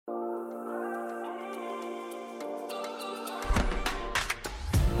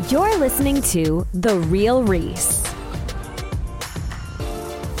You're listening to The Real Reese.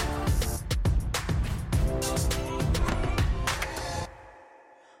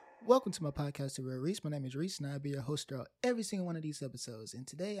 Welcome to my podcast, The Real Reese. My name is Reese, and I'll be your host throughout every single one of these episodes. And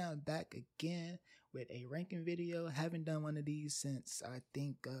today I'm back again with a ranking video. I haven't done one of these since I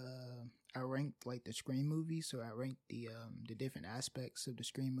think I ranked like the Scream movies, or I ranked the different aspects of the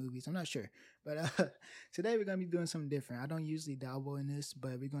Scream movies. I'm not sure, but today we're gonna be doing something different. I don't usually dabble in this,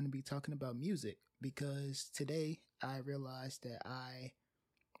 but we're gonna be talking about music because today I realized that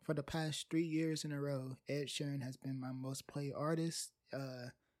for the past 3 years in a row, Ed Sheeran has been my most played artist.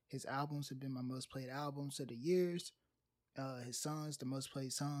 His albums have been my most played albums of the years. His songs, the most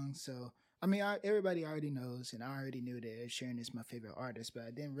played songs. So, I mean, everybody already knows, and I already knew that Ed Sheeran is my favorite artist, but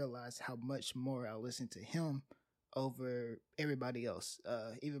I didn't realize how much more I listened to him over everybody else,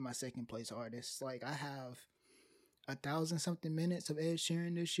 even my second place artists. Like, I have 1,000 something minutes of Ed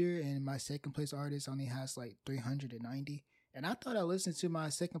Sheeran this year, and my second place artist only has like 390. And I thought I listened to my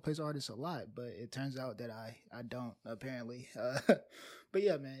second place artist a lot, but it turns out that I don't, apparently. But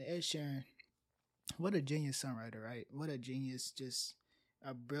yeah, man, Ed Sheeran, what a genius songwriter, right? What a genius, just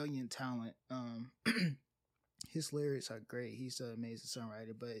a brilliant talent. His lyrics are great. He's an amazing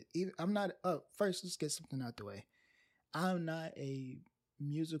songwriter. But I'm not, first, let's get something out the way. I'm not a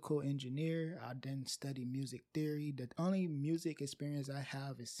musical engineer. I didn't study music theory. The only music experience I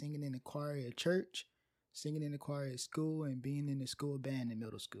have is singing in the choir at church, singing in the choir at school, and being in the school band in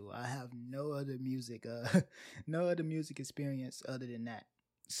middle school. I have no other music, no other music experience other than that.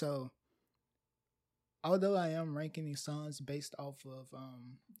 So, although I am ranking these songs based off of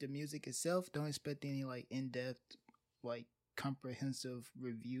the music itself, don't expect any like in-depth, like comprehensive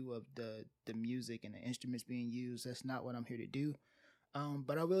review of the music and the instruments being used. That's not what I'm here to do.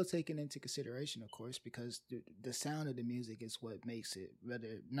 But I will take it into consideration, of course, because the sound of the music is what makes it,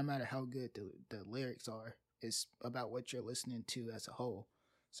 no matter how good the lyrics are, it's about what you're listening to as a whole.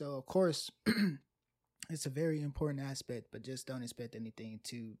 So, of course, it's a very important aspect, but just don't expect anything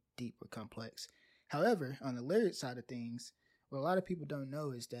too deep or complex. However, on the lyric side of things, what a lot of people don't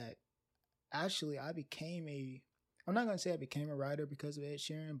know is that actually I'm not going to say I became a writer because of Ed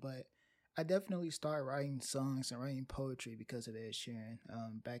Sheeran, but I definitely started writing songs and writing poetry because of Ed Sheeran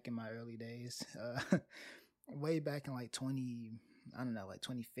back in my early days. Way back in like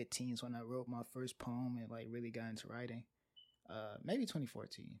 2015 is when I wrote my first poem and like really got into writing. Maybe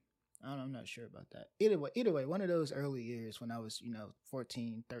 2014. I'm not sure about that. Either way, one of those early years when I was,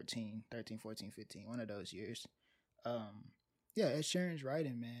 13, 14, 15, one of those years. Yeah, Ed Sheeran's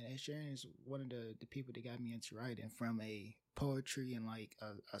writing, man. Ed Sheeran is one of the people that got me into writing from a poetry and like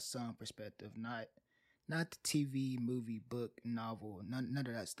a song perspective, not the TV, movie, book, novel, none of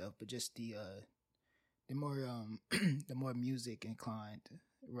that stuff, but just the more the more music inclined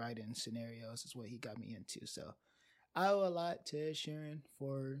writing scenarios is what he got me into. So I owe a lot to Ed Sheeran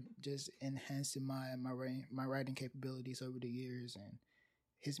for just enhancing my writing capabilities over the years, and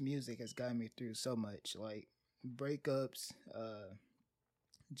his music has gotten me through so much, like breakups,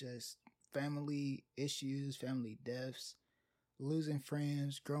 just family issues, family deaths, losing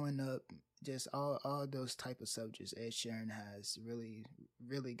friends, growing up, just all those type of subjects. Ed Sheeran has really,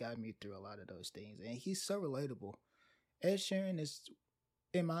 really got me through a lot of those things, and he's so relatable. Ed Sheeran is,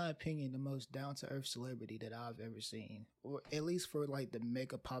 in my opinion, the most down-to-earth celebrity that I've ever seen, or at least for like the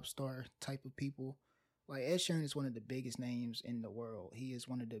mega pop star type of people. Like, Ed Sheeran is one of the biggest names in the world. He is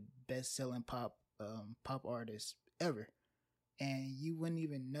one of the best-selling pop artists ever, and you wouldn't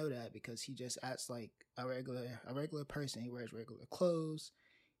even know that because he just acts like a regular person. He wears regular clothes.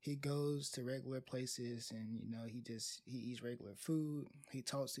 He goes to regular places, and he eats regular food. He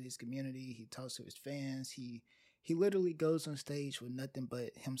talks to his community. He talks to his fans. He literally goes on stage with nothing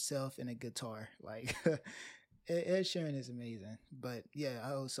but himself and a guitar. Like, Ed Sheeran is amazing. But yeah,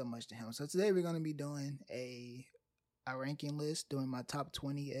 I owe so much to him. So today we're going to be doing a ranking list, doing my top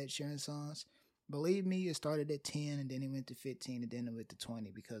 20 Ed Sheeran songs. Believe me, it started at 10 and then it went to 15 and then it went to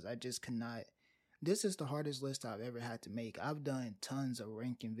 20 because I just could not. This is the hardest list I've ever had to make. I've done tons of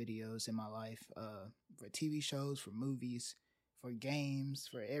ranking videos in my life, for TV shows, for movies, for games,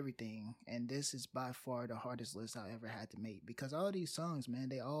 for everything. And this is by far the hardest list I ever had to make because all these songs, man,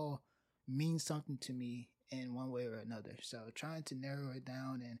 they all mean something to me in one way or another. So trying to narrow it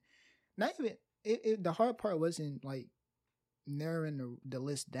down, and not even, the hard part wasn't like narrowing the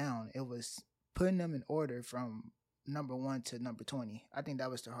list down. It was putting them in order from number 1 to number 20. I think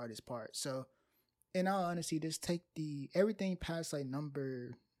that was the hardest part. So in all honesty, just take everything past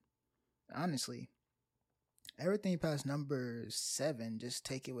number 7, just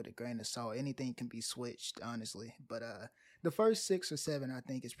take it with a grain of salt. Anything can be switched, honestly. But the first 6 or 7 I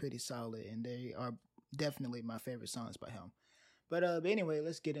think is pretty solid, and they are definitely my favorite songs by him. But anyway,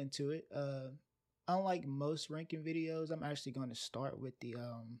 let's get into it. Unlike most ranking videos, I'm actually going to start with the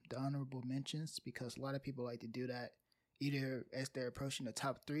honorable mentions, because a lot of people like to do that either as they're approaching the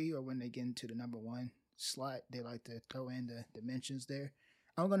top 3 or when they get into the number 1 slot. They like to throw in the mentions there.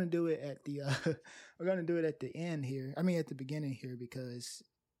 I'm gonna do it at the we're gonna do it at the end here. I mean at the beginning here, because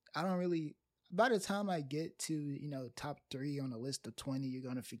I don't really. By the time I get to top 3 on a list of 20, you're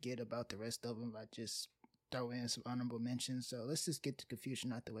gonna forget about the rest of them. I just throw in some honorable mentions. So let's just get the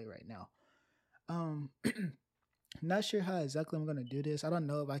confusion out the way right now. Not sure how exactly I'm gonna do this. I don't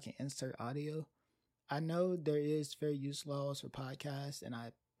know if I can insert audio. I know there is fair use laws for podcasts, and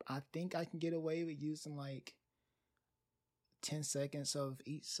I think I can get away with using like 10 seconds of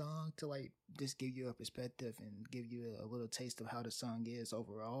each song to like just give you a perspective and give you a little taste of how the song is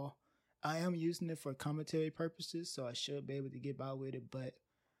overall. I am using it for commentary purposes, so I should be able to get by with it, but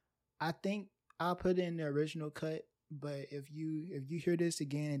I think I'll put in the original cut. But if you hear this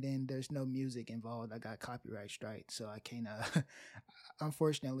again and then there's no music involved, I got copyright strike, so I can't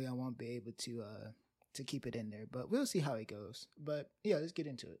unfortunately I won't be able to keep it in there, but we'll see how it goes. But yeah, let's get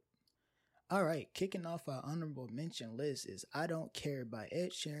into it. All right, kicking off our honorable mention list is I Don't Care by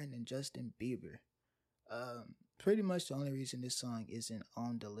Ed Sheeran and Justin Bieber. Pretty much the only reason this song isn't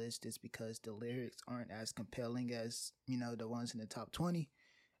on the list is because the lyrics aren't as compelling as, the ones in the top 20.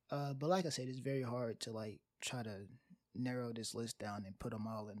 But like I said, it's very hard to like try to narrow this list down and put them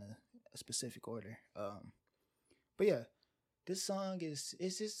all in a specific order. But yeah, this song it's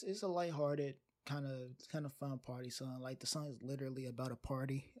a lighthearted kind of fun party song. Like the song is literally about a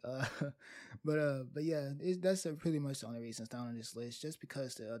party. But yeah, that's pretty much the only reason it's not on this list. Just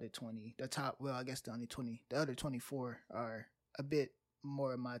because the other 20, the other 24 are a bit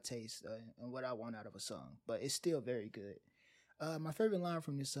more of my taste and what I want out of a song. But it's still very good. My favorite line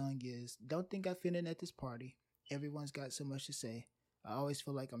from this song is, "Don't think I fit in at this party. Everyone's got so much to say. I always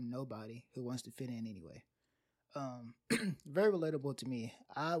feel like I'm nobody who wants to fit in anyway." Very relatable to me.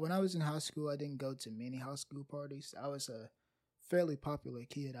 When I was in high school, I didn't go to many high school parties. I was a fairly popular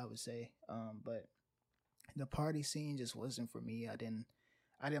kid, I would say. But the party scene just wasn't for me. I didn't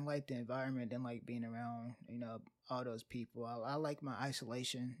like the environment. Didn't like being around, all those people. I like my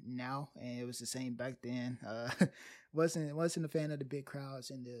isolation now, and it was the same back then. wasn't a fan of the big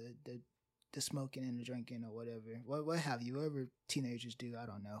crowds and the smoking and the drinking or whatever. What have you? Whatever teenagers do, I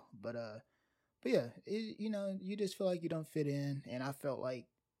don't know. But yeah, you just feel like you don't fit in, and I felt like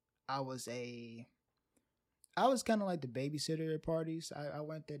I was kind of like the babysitter at parties. I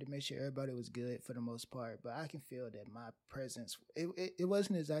went there to make sure everybody was good for the most part, but I can feel that my presence, it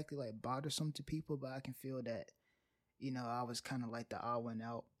wasn't exactly like bothersome to people, but I can feel that, I was kind of like the odd one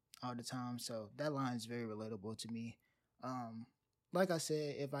out all the time. So that line is very relatable to me. Like I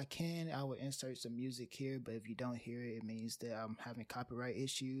said, if I can, I would insert some music here, but if you don't hear it, it means that I'm having copyright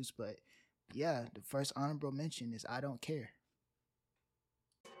issues. But yeah, the first honorable mention is I Don't Care.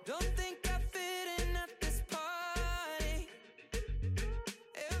 Don't think I fit in at this party.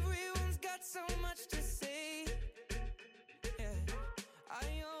 Everyone's got so much to say. Yeah,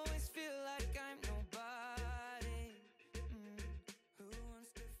 I always feel like I'm nobody who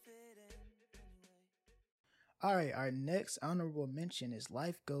wants to fit in anyway. All right, our next honorable mention is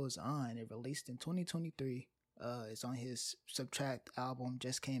Life Goes On. It released in 2023. It's on his Subtract album,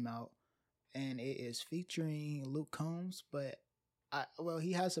 just came out, and it is featuring Luke Combs, but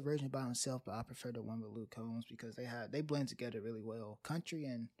he has a version by himself, but I prefer the one with Luke Combs because they blend together really well. Country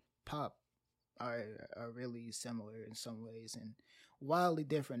and pop are really similar in some ways and wildly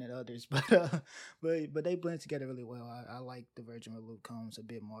different in others, but they blend together really well. I like the version with Luke Combs a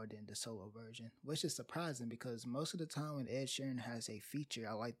bit more than the solo version, which is surprising because most of the time when Ed Sheeran has a feature,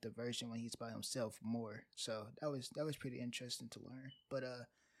 I like the version when he's by himself more. So that was pretty interesting to learn. But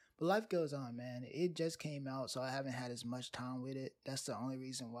Life Goes On, man. It just came out, so I haven't had as much time with it. That's the only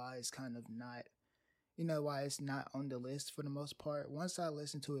reason why it's kind of not, why it's not on the list for the most part. Once I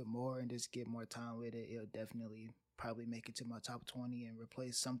listen to it more and just get more time with it, it'll definitely probably make it to my top 20 and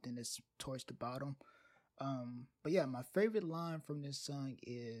replace something that's towards the bottom. But yeah, my favorite line from this song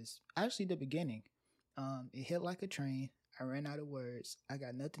is actually the beginning. It hit like a train. I ran out of words. I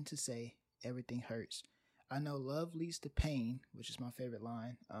got nothing to say. Everything hurts. I know love leads to pain, which is my favorite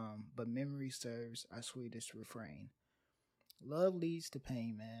line, but memory serves our sweetest refrain. Love leads to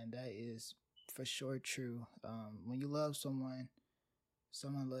pain, man. That is for sure true. When you love someone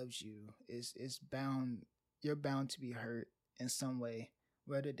loves you. It's bound. You're bound to be hurt in some way,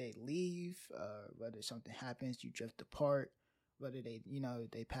 whether they leave, whether something happens, you drift apart, whether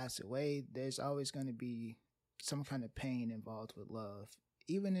they pass away. There's always going to be some kind of pain involved with love.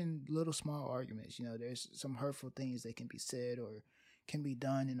 Even in little small arguments, there's some hurtful things that can be said or can be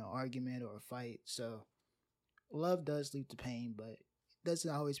done in an argument or a fight. So love does lead to pain, but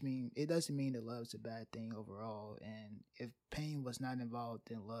it doesn't mean that love's a bad thing overall. And if pain was not involved,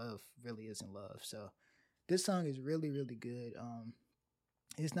 then love really isn't love. So this song is really, really good.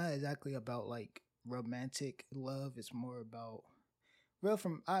 It's not exactly about like romantic love. It's more about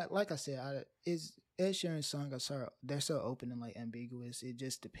it's Ed Sheeran songs they're so open and like ambiguous. It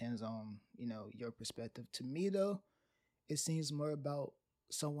just depends on, your perspective. To me though, it seems more about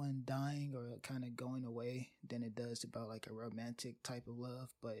someone dying or kind of going away than it does about like a romantic type of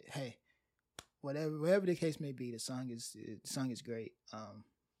love. But hey, whatever the case may be, the song is great.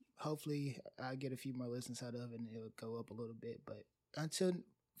 Hopefully I get a few more listens out of it and it'll go up a little bit. But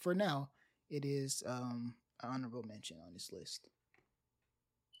for now, it is an honorable mention on this list.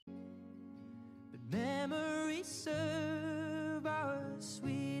 But memories serve our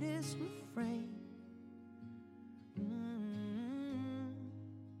sweetest refrain.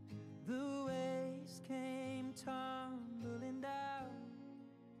 The waves came tumbling down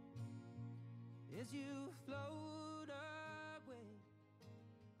as you float away.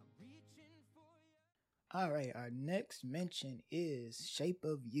 I'm reaching for you. All right, our next mention is "Shape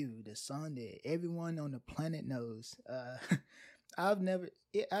of You," the song that everyone on the planet knows.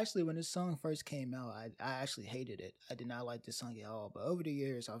 When this song first came out, I actually hated it. I did not like this song at all. But over the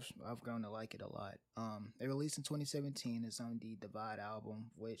years, I've grown to like it a lot. It released in 2017. It's on the Divide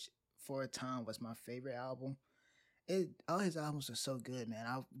album, which for a time was my favorite album. All his albums are so good, man.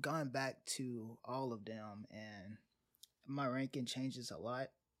 I've gone back to all of them, and my ranking changes a lot.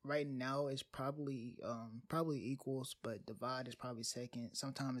 Right now, it's probably equals, but Divide is probably second.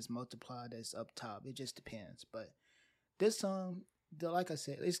 Sometimes it's Multiply that's up top. It just depends, but. This song, like I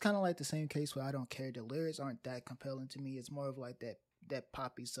said, it's kind of like the same case where I don't care. The lyrics aren't that compelling to me. It's more of like that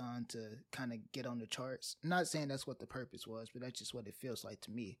poppy song to kind of get on the charts. I'm not saying that's what the purpose was, but that's just what it feels like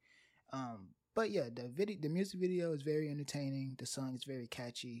to me. But yeah, the music video is very entertaining. The song is very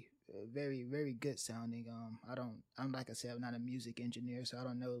catchy, very, very good sounding. I'm like I said, I'm not a music engineer, so I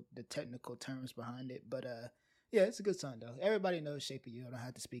don't know the technical terms behind it. But yeah, it's a good song though. Everybody knows "Shape of You." I don't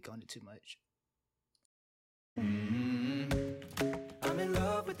have to speak on it too much. I'm in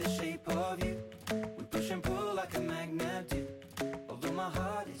love with the shape of you. We push and pull like a magnet do. Although my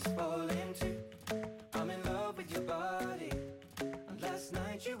heart is falling too. I'm in love with your body. And last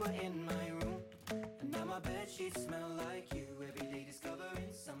night you were in my room. And now my bedsheets smell like you. Every day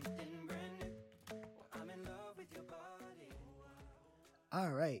discovering something brand new. Well, I'm in love with your body.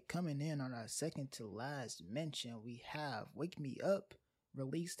 All right, coming in on our second to last mention, we have "Wake Me Up,"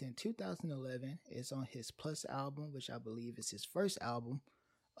 released in 2011. It's on his Plus album, which I believe is his first album.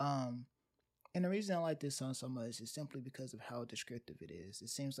 And the reason I like this song so much is simply because of how descriptive it is. It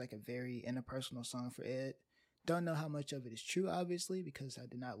seems like a very interpersonal song for Ed. Don't know how much of it is true, obviously, because I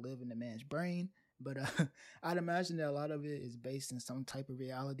did not live in the man's brain. But I'd imagine that a lot of it is based in some type of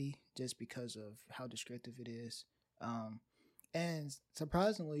reality just because of how descriptive it is. And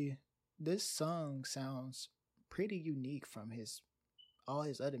surprisingly, this song sounds pretty unique from all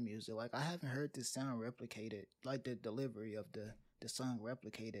his other music. Like, I haven't heard this sound replicated, like the delivery of the song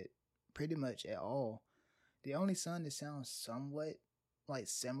replicated pretty much at all. The only song that sounds somewhat like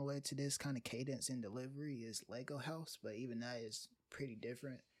similar to this kind of cadence and delivery is Lego House, but even that is pretty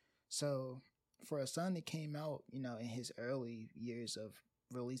different. So for a song that came out, in his early years of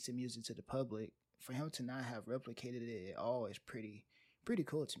releasing music to the public, for him to not have replicated it at all is pretty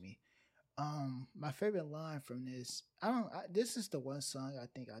cool to me. My favorite line from this, this is the one song I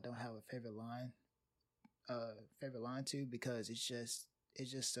think I don't have a favorite line to, because it's just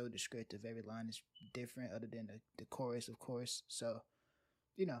so descriptive. Every line is different other than the chorus, of course. So,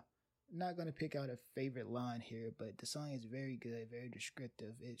 not going to pick out a favorite line here, but the song is very good, very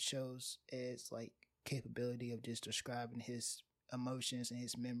descriptive. It shows its like capability of just describing his emotions and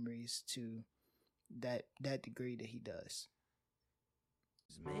his memories to that degree that he does.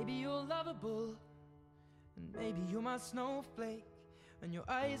 Maybe you're lovable, and maybe you're my snowflake. And your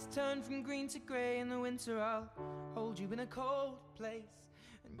eyes turn from green to grey in the winter, I'll hold you in a cold place.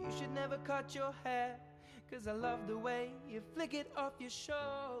 And you should never cut your hair, 'cause I love the way you flick it off your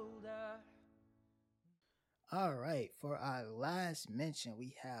shoulder. All right, for our last mention,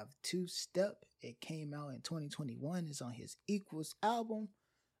 we have Two Step. It came out in 2021. It's on his Equals album.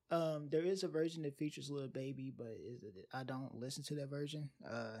 There is a version that features Lil Baby, but I don't listen to that version.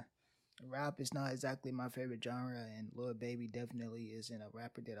 Rap is not exactly my favorite genre, and Lil Baby definitely isn't a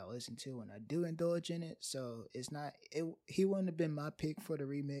rapper that I listen to, and I do indulge in it. So he wouldn't have been my pick for the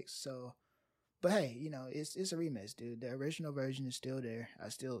remix. So, But hey, it's a remix, dude. The original version is still there.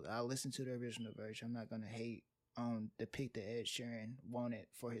 I listen to the original version. I'm not gonna hate on the pick that Ed Sheeran wanted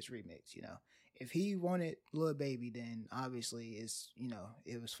for his remix. If he wanted Lil Baby, then obviously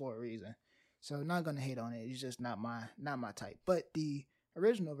it was for a reason. So I'm not gonna hate on it. It's just not my type. But the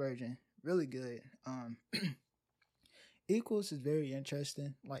original version, really good. Equals is very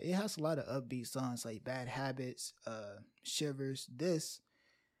interesting. Like, it has a lot of upbeat songs like Bad Habits, Shivers,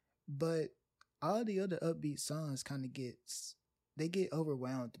 but all the other upbeat songs kind of get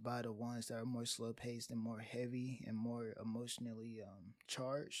overwhelmed by the ones that are more slow paced and more heavy and more emotionally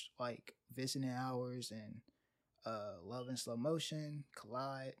charged, like Visiting Hours and Love in Slow Motion,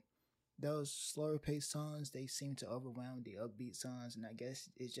 Collide. Those slower paced songs, they seem to overwhelm the upbeat songs, and I guess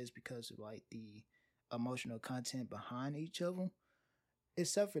it's just because of like the emotional content behind each of them.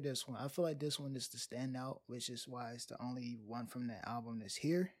 Except for this one, I feel like this one is the standout, which is why it's the only one from that album that's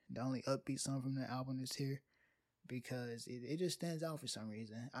here, the only upbeat song from that album that's here, because it just stands out for some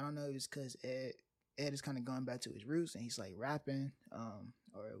reason. I don't know if it's because Ed is kind of going back to his roots and he's like rapping,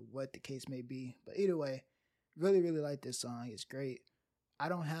 or what the case may be. But either way, really, really like this song. It's great. I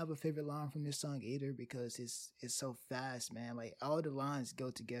don't have a favorite line from this song either because it's so fast, man. Like, all the lines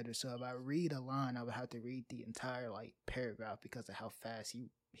go together. So if I read a line, I would have to read the entire like paragraph because of how fast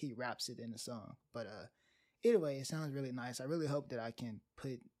he raps it in the song. But either way, it sounds really nice. I really hope that I can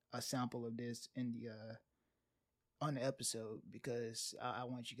put a sample of this in the on the episode because I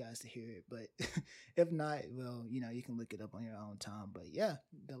want you guys to hear it. But if not, well, you can look it up on your own time. But yeah,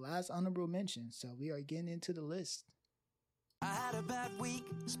 the last honorable mention. So we are getting into the list. I had a bad week,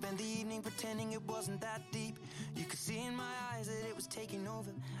 spent the evening pretending it wasn't that deep. You could see in my eyes that it was taking over.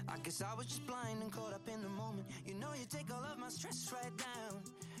 I guess I was just blind and caught up in the moment. You take all of my stress right down.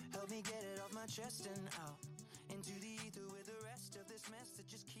 Help me get it off my chest and out into the ether with the rest of this mess that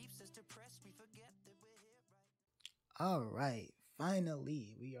just keeps us depressed. We forget that we're here right. All right,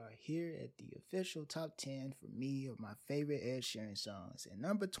 finally, we are here at the official top 10 for me of my favorite Ed Sheeran songs. And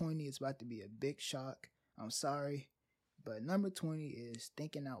number 20 is about to be a big shock. I'm sorry. But number 20 is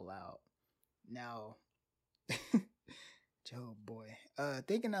Thinking Out Loud. Now, oh boy.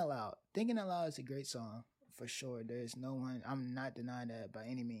 Thinking Out Loud. Thinking Out Loud is a great song, for sure. There's no one, I'm not denying that by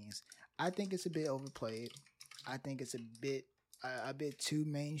any means. I think it's a bit overplayed. I think it's a bit too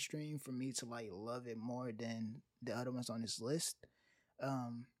mainstream for me to like love it more than the other ones on this list.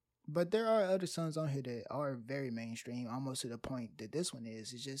 But there are other songs on here that are very mainstream, almost to the point that this one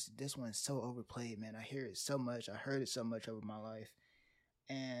is. It's just, this one's so overplayed, man. I hear it so much. I heard it so much over my life.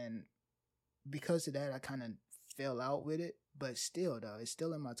 And because of that, I kind of fell out with it. But still, though, it's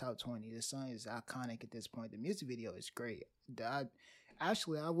still in my top 20. The song is iconic at this point. The music video is great. I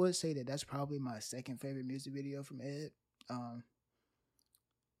would say that that's probably my second favorite music video from Ed.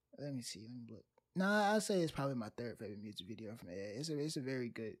 Let me see. Let me look. Nah, I'd say it's probably my third favorite music video from Ed. It's a very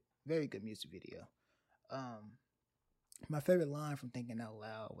good music video. My favorite line from Thinking Out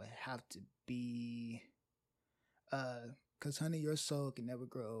Loud would have to be, "'Cause honey, your soul can never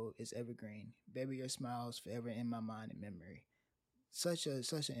grow old. It's evergreen. Baby, your smile's forever in my mind and memory." Such an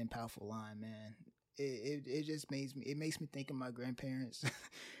impactful line, man. It just makes me think of my grandparents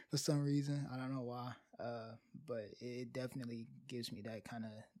for some reason. I don't know why. But it definitely gives me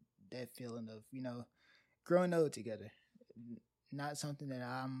that feeling of, growing old together. Not something that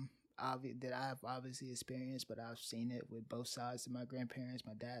I've obviously experienced, but I've seen it with both sides of my grandparents,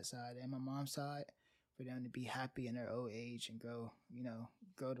 my dad's side and my mom's side, for them to be happy in their old age and grow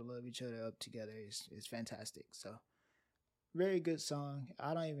to love each other up together is fantastic. So, very good song.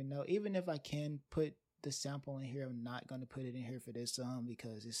 I don't even know, even if I can put the sample in here, I'm not going to put it in here for this song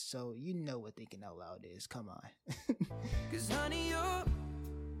because it's so, what Thinking Out Loud is. Come on. 'Cause honey, your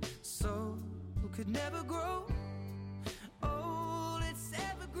soul could never grow old. It's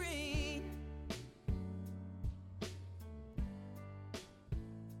evergreen.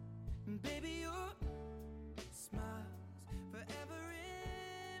 Baby, your smile's forever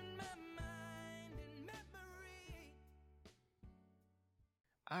in my mind and memory.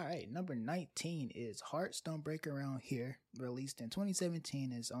 All right, number 19 is Hearts Don't Break Around Here, released in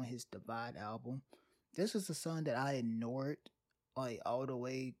 2017. Is on his Divide album. This was a song that I ignored like all the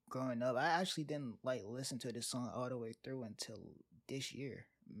way growing up. I actually didn't like listen to this song all the way through until this year,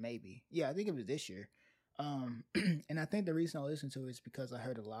 maybe. Yeah, I think it was this year. And I think the reason I listened to it is because I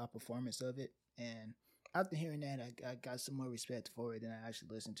heard a live performance of it, and after hearing that, I got some more respect for it, and I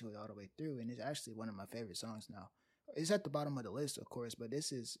actually listened to it all the way through, and it's actually one of my favorite songs now. It's at the bottom of the list, of course, but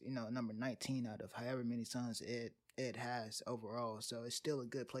this is, number 19 out of however many songs it has overall, so it's still a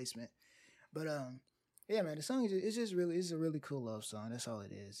good placement. But Yeah, man, the song is it's just really it's a really cool love song. That's all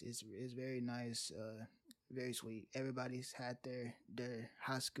it is. It's very nice, very sweet. Everybody's had their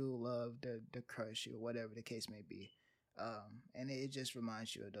high school love, their crush, or whatever the case may be, and it just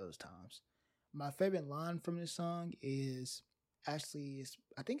reminds you of those times. My favorite line from this song is actually it's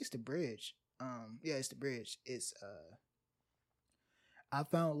I think it's the bridge. Yeah, it's the bridge. It's I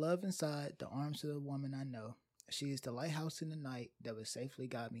found love inside the arms of the woman I know. She is the lighthouse in the night that would safely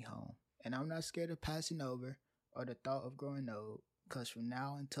guide me home. And I'm not scared of passing over or the thought of growing old, cause from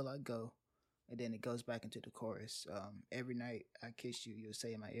now until I go, and then it goes back into the chorus. Every night I kiss you, you'll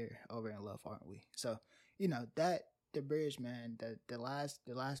say in my ear, "Oh, we're in love, aren't we?" So, that the bridge, man, the last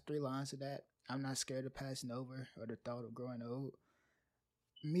three lines of that, I'm not scared of passing over or the thought of growing old.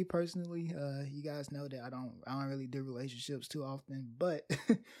 Me personally, you guys know that I don't really do relationships too often, but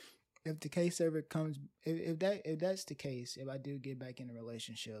if the case ever comes, if that's the case, if I do get back in a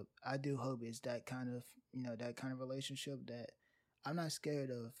relationship, I do hope it's that kind of relationship that I'm not scared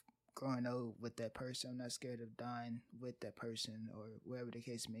of growing old with that person. I'm not scared of dying with that person or wherever the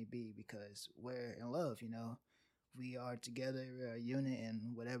case may be because we're in love. We are together, we're a unit,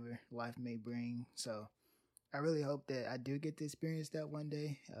 and whatever life may bring. So I really hope that I do get to experience that one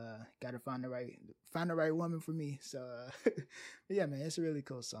day. Got to find the right woman for me. So, yeah, man, it's a really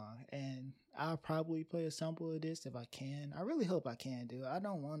cool song, and I'll probably play a sample of this if I can. I really hope I can, dude. I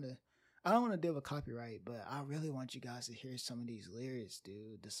don't want to deal with copyright, but I really want you guys to hear some of these lyrics,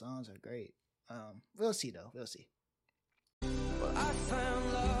 dude. The songs are great. We'll see though. We'll see. Well, I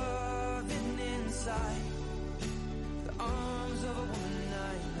found love inside the arms of a woman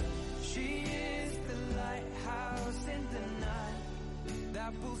I know. She is the lighthouse in the night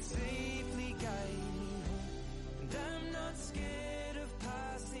that will safely guide me home. And I'm not scared of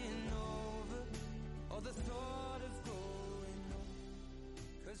passing over or the thought of growing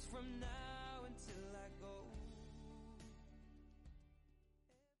old. 'Cause from now until I go.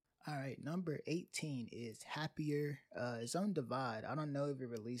 All right, number 18 is Happier. It's on Divide. I don't know if it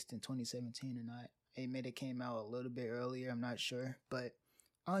released in 2017 or not. It may have came out a little bit earlier. I'm not sure, but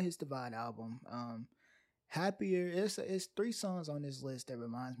on his Divide album, Happier. It's three songs on this list that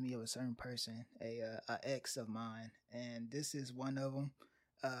reminds me of a certain person, a ex of mine, and this is one of them.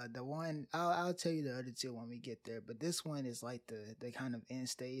 The one I'll tell you the other two when we get there, but this one is like the kind of end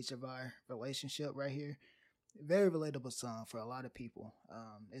stage of our relationship right here. Very relatable song for a lot of people.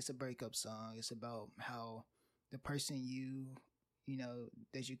 It's a breakup song. It's about how the person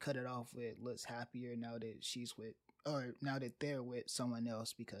that you cut it off with looks happier now that she's with, or now that they're with someone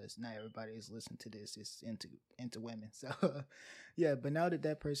else, because not everybody is listening to this is into women. So yeah, but now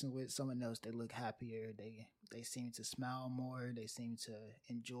that person's with someone else, they look happier. They seem to smile more. They seem to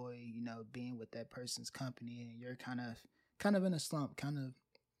enjoy being with that person's company, and you're kind of in a slump, kind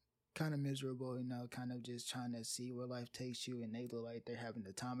of miserable, kind of just trying to see where life takes you, and they look like they're having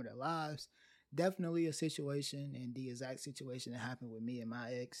the time of their lives. Definitely a situation, and the exact situation that happened with me and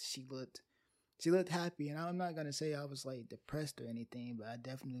my ex. She looked happy, and I'm not gonna say I was like depressed or anything, but I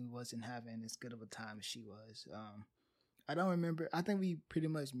definitely wasn't having as good of a time as she was. I don't remember. I think we pretty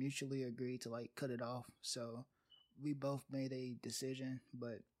much mutually agreed to like cut it off, so we both made a decision.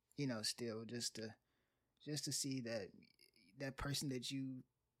 But still, just to see that person that you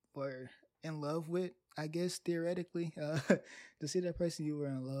were in love with, I guess theoretically, to see that person you were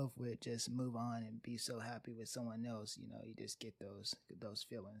in love with just move on and be so happy with someone else, you just get those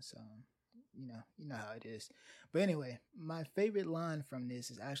feelings. You know how it is. But anyway, my favorite line from this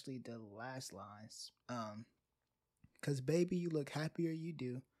is actually the last lines. 'Cause baby, you look happier, you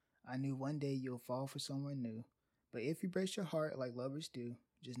do. I knew one day you'll fall for someone new. But if you break your heart like lovers do,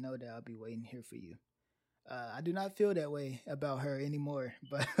 just know that I'll be waiting here for you. I do not feel that way about her anymore,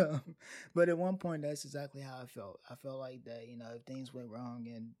 but at one point that's exactly how I felt. I felt like that, if things went wrong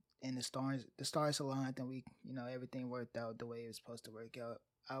and the stars aligned and we, everything worked out the way it was supposed to work out,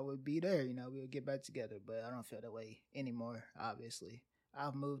 I would be there. We would get back together. But I don't feel that way anymore. Obviously,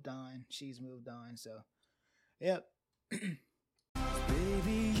 I've moved on. She's moved on. So, yep.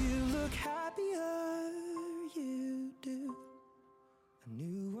 Baby, you look happier, you do. I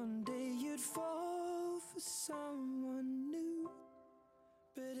knew one day you'd fall for someone new.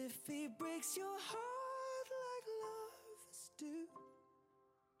 But if he breaks your heart like lovers do,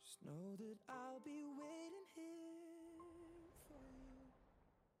 just know that I'll be waiting here for you.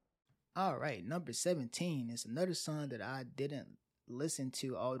 All right, number 17 is another song that I didn't listen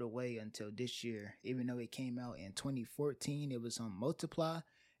to all the way until this year, even though it came out in 2014. It was on Multiply,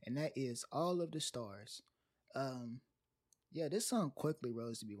 and that is All of the Stars. Yeah, this song quickly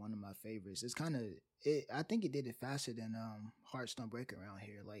rose to be one of my favorites. I think it did it faster than Hearts Don't Break Around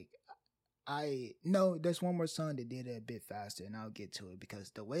Here. Like, I know there's one more song that did it a bit faster, and I'll get to it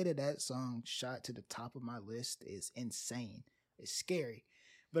because the way that that song shot to the top of my list is insane. It's scary,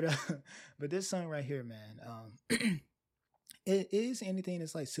 but but this song right here, man, it is anything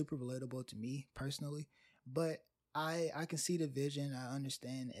that's like super relatable to me personally, but I can see the vision. I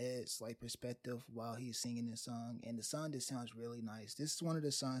understand Ed's like perspective while he's singing this song, and the song just sounds really nice. This is one of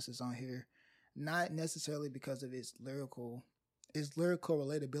the songs that's on here, not necessarily because of its lyrical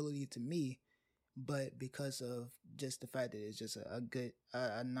relatability to me, but because of just the fact that it's just a good,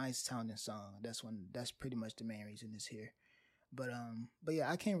 a nice sounding song. That's pretty much the main reason it's here. But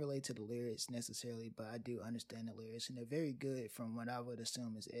yeah, I can't relate to the lyrics necessarily, but I do understand the lyrics, and they're very good from what I would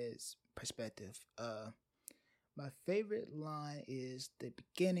assume is Ed's perspective. My favorite line is the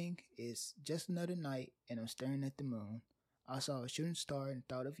beginning is just another night, and I'm staring at the moon. I saw a shooting star and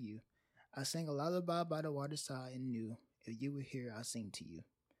thought of you. I sang a lullaby by the waterside and knew if you were here, I'd sing to you.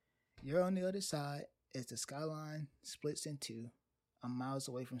 You're on the other side as the skyline splits in two. I'm miles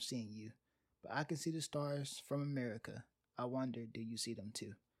away from seeing you, but I can see the stars from America. I wonder, do you see them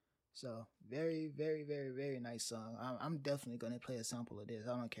too? So very, very, very, very nice song. I'm definitely gonna play a sample of this.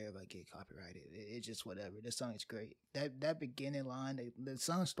 I don't care if I get copyrighted. It's just whatever. This song is great. That beginning line, the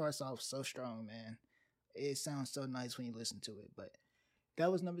song starts off so strong, man. It sounds so nice when you listen to it. But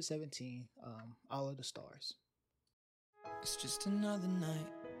that was number 17. All of the Stars. It's just another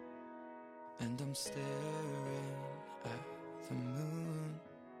night, and I'm staring at the moon.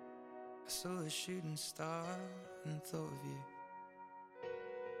 I saw a shooting star and thought of you.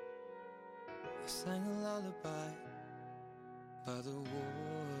 I sang a lullaby by the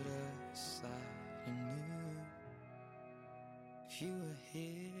waterside and knew if you were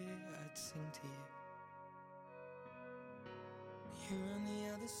here, I'd sing to you. You're on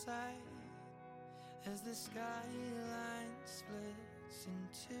the other side as the skyline splits in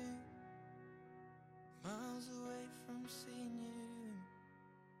two, miles away from seeing you,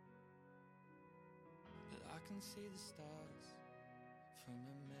 but I can see the stars from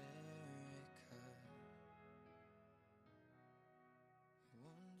America.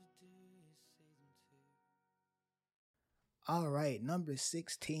 Wonder, do you see them too? All right, number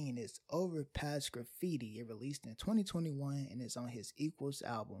 16 is Overpass Graffiti. It released in 2021 and it's on his Equals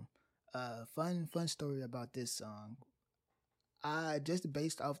album. Fun story about this song. I just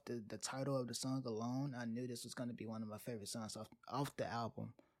based off the title of the song alone, I knew this was going to be one of my favorite songs off the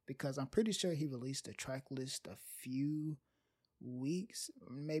album, because I'm pretty sure he released the track list a few weeks,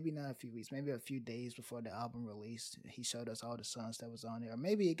 maybe not a few weeks, maybe a few days before the album released. He showed us all the songs that was on there, or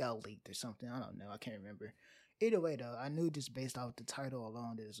maybe it got leaked or something. I don't know. I can't remember. Either way, though, I knew just based off the title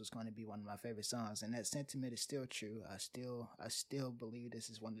alone that this was going to be one of my favorite songs, and that sentiment is still true. I still believe this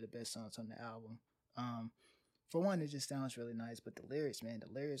is one of the best songs on the album. For one, it just sounds really nice, but the lyrics, man,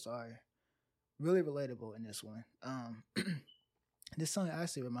 the lyrics are really relatable in this one. This song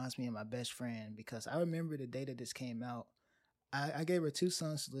actually reminds me of my best friend, because I remember the day that this came out. I gave her 2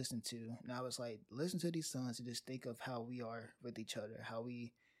 songs to listen to, and I was like, listen to these songs and just think of how we are with each other, how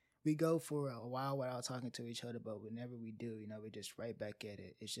we go for a while without talking to each other, but whenever we do, we're just right back at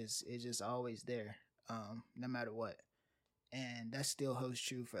it. It's just always there, no matter what. And that still holds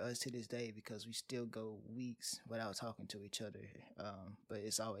true for us to this day, because we still go weeks without talking to each other, but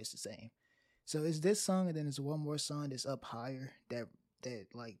it's always the same. So it's this song, and then there's one more song that's up higher that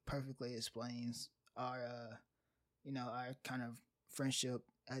like perfectly explains our our kind of friendship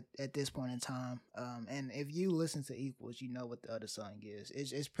at this point in time. And if you listen to Equals, you know what the other song is.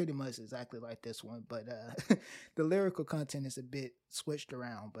 It's pretty much exactly like this one, but the lyrical content is a bit switched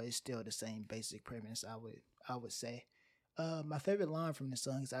around, but it's still the same basic premise, I would say. My favorite line from the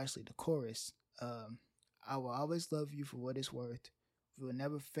song is actually the chorus. I will always love you for what it's worth. We will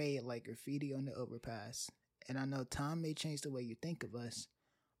never fade like graffiti on the overpass. And I know time may change the way you think of us,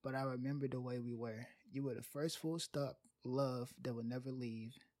 but I remember the way we were. You were the first full stop love that would never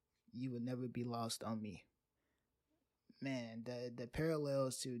leave. You would never be lost on me. Man, the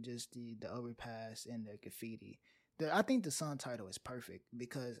parallels to just the overpass and the graffiti. I think the song title is perfect,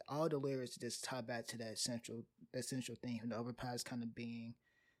 because all the lyrics just tie back to that central theme. The overpass kind of being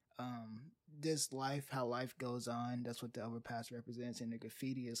this life, how life goes on. That's what the overpass represents, and the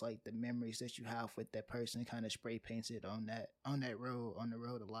graffiti is like the memories that you have with that person, kind of spray painted on that road, on the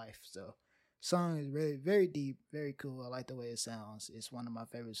road of life. So, song is very, very deep, very cool. I like the way it sounds. It's one of my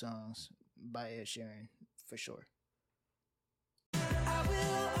favorite songs by Ed Sheeran, for sure. I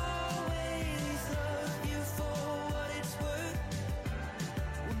will always love you for what it's worth.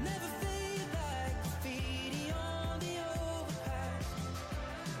 We'll never fade like graffiti on the overpass.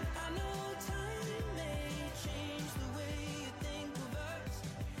 I know time may change the way you think of us,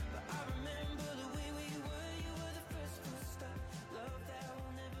 but I remember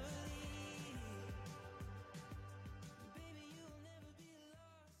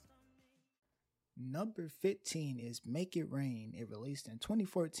number 15 is Make It Rain. It released in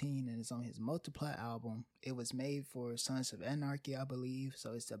 2014 and is on his Multiply album. It was made for Sons of Anarchy, I believe,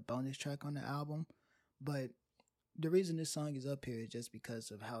 so it's a bonus track on the album. But the reason this song is up here is just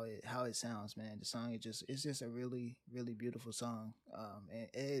because of how it sounds, man. The song it's just a really, really beautiful song. And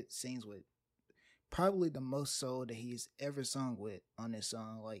it sings with probably the most soul that he's ever sung with on this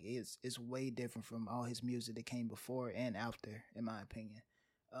song. Like it's way different from all his music that came before and after, in my opinion.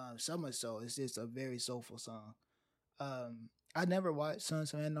 So much so, it's just a very soulful song. I never watched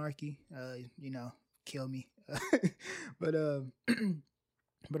Sons of Anarchy. Kill me. but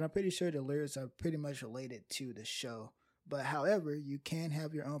but I'm pretty sure the lyrics are pretty much related to the show. But however, you can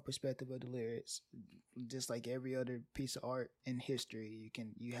have your own perspective of the lyrics, just like every other piece of art in history.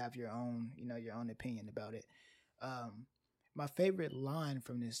 You have your own opinion about it. My favorite line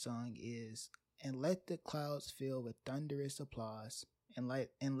from this song is, "And let the clouds fill with thunderous applause, and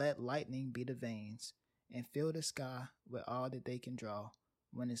let lightning be the veins, and fill the sky with all that they can draw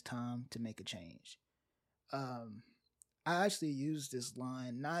when it's time to make a change." I actually used this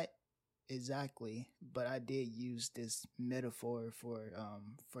line, not exactly, but I did use this metaphor for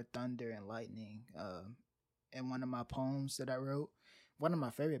thunder and lightning in one of my poems that I wrote. One of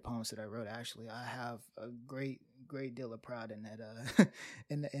my favorite poems that I wrote, actually. I have a great deal of pride in that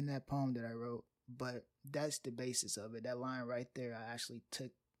in that poem that I wrote. But that's the basis of it. That line right there, I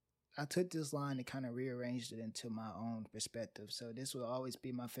took this line and kind of rearranged it into my own perspective. So this will always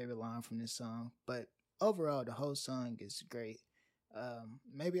be my favorite line from this song. But overall, the whole song is great.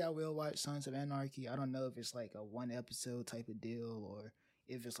 Maybe I will watch Sons of Anarchy. I don't know if it's like a one episode type of deal, or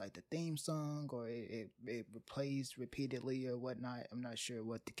if it's like the theme song, or it plays repeatedly or whatnot. I'm not sure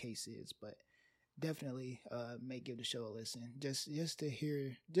what the case is, but definitely may give the show a listen. Just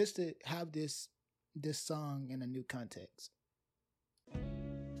to have this song in a new context.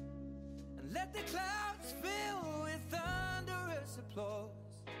 And let the clouds fill with thunderous applause,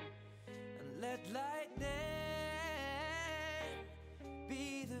 and let lightning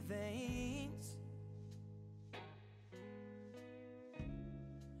be the veins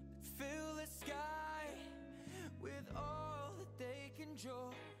that fill the sky with all that they can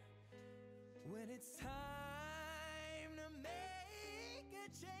draw when it's time to make a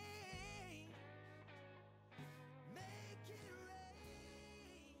change. Make it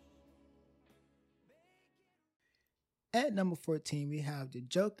rain. At number 14, we have The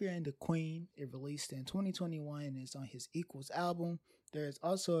Joker and the Queen. It released in 2021 and it's on his Equals album. There is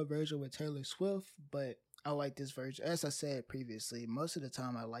also a version with Taylor Swift, but I like this version. As I said previously, most of the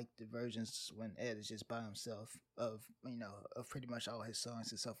time I like the versions when Ed is just by himself of pretty much all his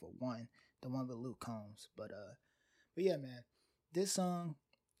songs except for one, the one with Luke Combs. But yeah, man, this song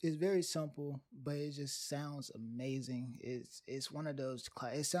is very simple, but it just sounds amazing. It's one of those.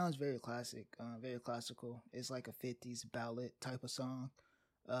 It sounds very classic, very classical. It's like a 50s ballad type of song.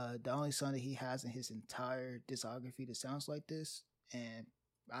 The only song that he has in his entire discography that sounds like this, and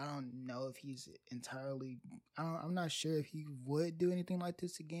I don't know if he's entirely. I'm not sure if he would do anything like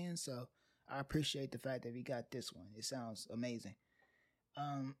this again. So I appreciate the fact that we got this one. It sounds amazing.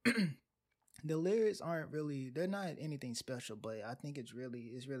 The lyrics they're not anything special, but I think it's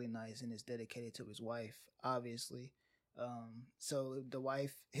really nice, and it's dedicated to his wife, obviously. So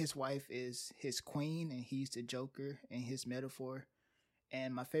his wife is his queen, and he's the Joker in his metaphor.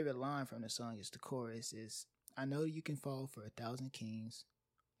 And my favorite line from the song is the chorus is, "I know you can fall for 1,000 kings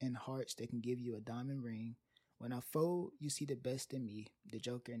and hearts that can give you a diamond ring. When I fold, you see the best in me, the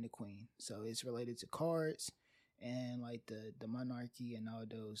Joker and the Queen." So it's related to cards and like the monarchy and all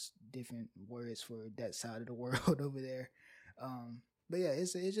those different words for that side of the world over there. But yeah,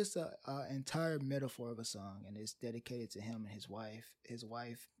 it's just a entire metaphor of a song, and it's dedicated to him and his wife. His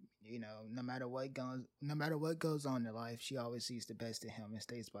wife, no matter what goes on in life, she always sees the best in him and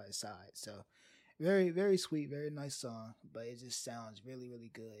stays by his side. So very, very sweet, very nice song, but it just sounds really, really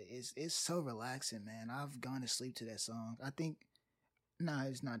good. It's so relaxing, man. I've gone to sleep to that song.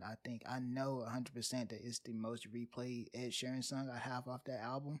 It's not. I know 100% that it's the most replayed Ed Sheeran song I have off that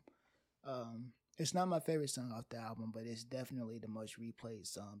album. It's not my favorite song off the album, but it's definitely the most replayed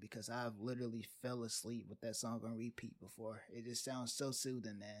song because I've literally fell asleep with that song on repeat before. It just sounds so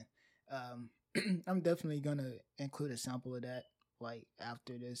soothing, man. I'm definitely gonna include a sample of that. Like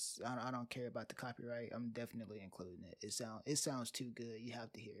after this, I don't care about the copyright. I'm definitely including it. It sounds too good. You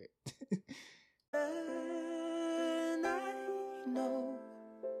have to hear it. And I know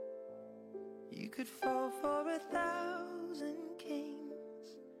you could fall for 1,000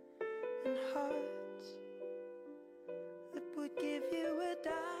 kings and hearts that would give you a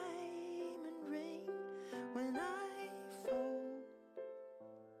diamond ring. When I fold,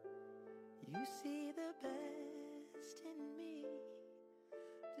 you see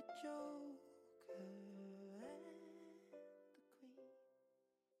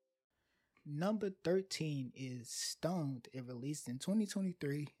Number 13 is Stoned. It released in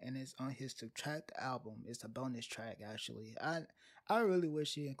 2023 and it's on his subtract album. It's a bonus track actually. I really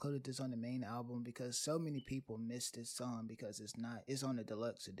wish he included this on the main album because so many people missed this song because it's on the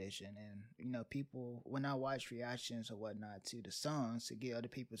deluxe edition. And people, when I watch reactions or whatnot to the songs to get other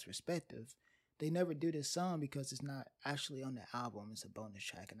people's perspective, they never do this song because it's not actually on the album. It's a bonus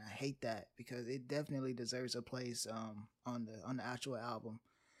track, and I hate that because it definitely deserves a place on the actual album.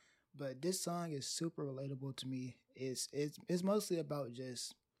 But this song is super relatable to me. It's mostly about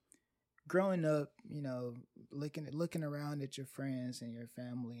just growing up, looking around at your friends and your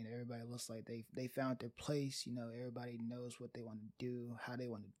family, and everybody looks like they found their place. Everybody knows what they want to do, how they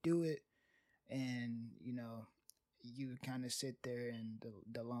want to do it, and you kind of sit there in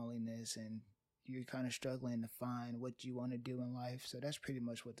the loneliness, and you're kind of struggling to find what you want to do in life. So that's pretty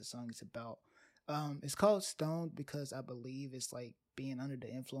much what the song is about. It's called Stoned because I believe it's like being under the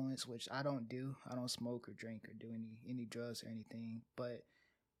influence, which I don't do. I don't smoke or drink or do any drugs or anything. But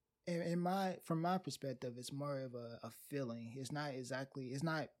from my perspective, it's more of a feeling. It's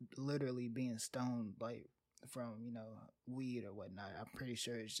not literally being stoned like from weed or whatnot. I'm pretty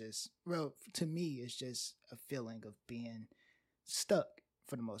sure it's just, well, to me, it's just a feeling of being stuck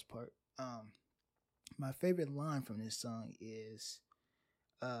for the most part. My favorite line from this song is,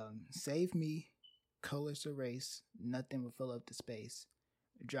 "Save me, colors erase, nothing will fill up the space.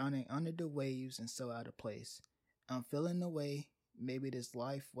 Drowning under the waves and so out of place. I'm feeling the way, maybe this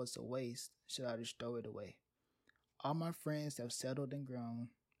life was a waste, should I just throw it away? All my friends have settled and grown,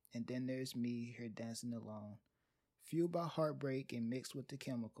 and then there's me here dancing alone. Fueled by heartbreak and mixed with the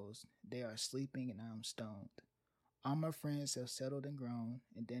chemicals, they are sleeping and I'm stoned. All my friends have settled and grown,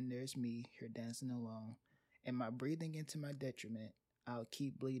 and then there's me here dancing alone. Am I breathing into my detriment? I'll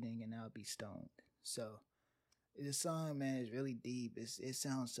keep bleeding and I'll be stoned." So the song, man, is really deep. It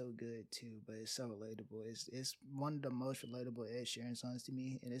sounds so good too, but it's so relatable. It's one of the most relatable Ed Sheeran songs to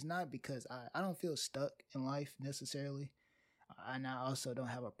me, and it's not because I don't feel stuck in life necessarily, and I also don't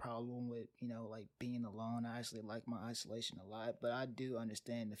have a problem with like being alone. I actually like my isolation a lot, but I do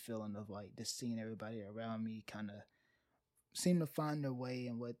understand the feeling of like just seeing everybody around me kind of seem to find their way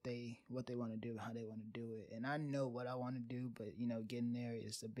and what they want to do, how they want to do it. And I know what I want to do, but getting there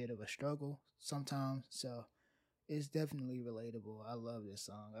is a bit of a struggle sometimes. So it's definitely relatable. I love this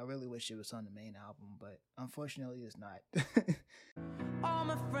song. I really wish it was on the main album, but unfortunately it's not. All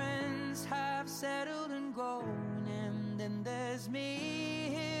my friends have settled and grown, and then there's me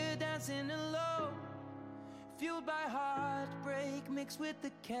here dancing alone. Fueled by heartbreak mixed with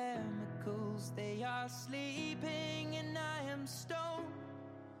the chemicals, they are sleeping and I am stoned.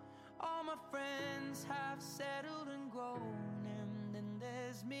 All my friends have settled and grown, and then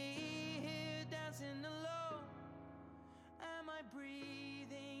there's me here dancing alone. Am I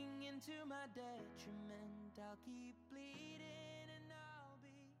breathing into my detriment? I'll keep bleeding and I'll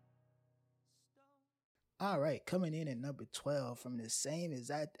be stoned. All right, coming in at number 12 from the same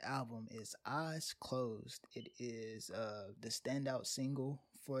exact album is Eyes Closed. It is the standout single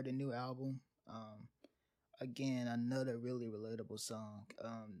for the new album. Again, another really relatable song.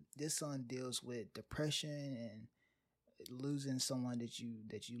 This song deals with depression and losing someone that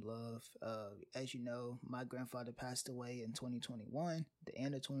you love. As you know, my grandfather passed away in 2021, the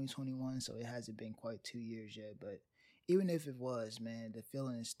end of 2021, so it hasn't been quite 2 years yet, but even if it was, man, the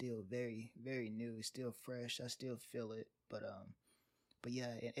feeling is still very, very new. It's still fresh. I still feel it. But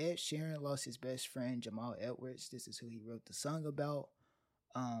yeah, and Ed Sheeran lost his best friend, Jamal Edwards. This is who he wrote the song about.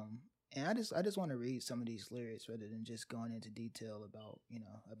 And I just want to read some of these lyrics rather than just going into detail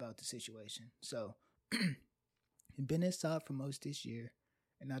about the situation. So, been inside for most this year,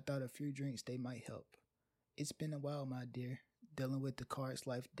 and I thought a few drinks they might help. It's been a while, my dear, dealing with the cards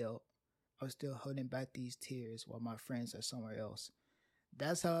life dealt. I'm still holding back these tears while my friends are somewhere else.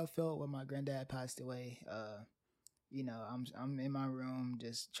 That's how I felt when my granddad passed away. I'm in my room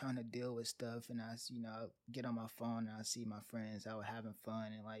just trying to deal with stuff, and I get on my phone and I see my friends out having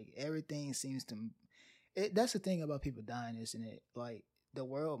fun, and like everything seems to. That's the thing about people dying, isn't it? Like the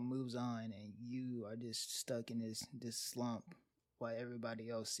world moves on, and you are just stuck in this slump, while everybody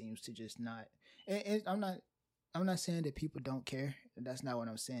else seems to just not. And I'm not saying that people don't care. That's not what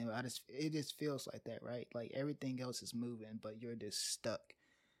I'm saying. It just feels like that, right? Like everything else is moving, but you're just stuck.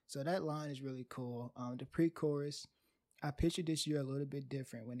 So that line is really cool. The pre-chorus, I pictured this year a little bit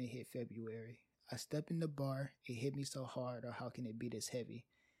different when it hit February. I stepped in the bar, it hit me so hard, or how can it be this heavy?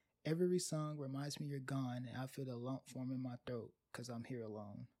 Every song reminds me you're gone, and I feel the lump form in my throat, cause I'm here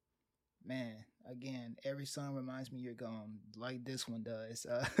alone. Man, again, every song reminds me you're gone, like this one does.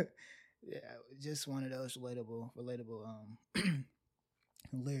 Yeah, just one of those relatable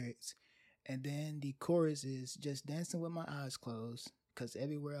lyrics. And then the chorus is just dancing with my eyes closed, 'cause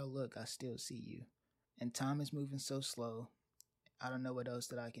everywhere I look, I still see you. And time is moving so slow, I don't know what else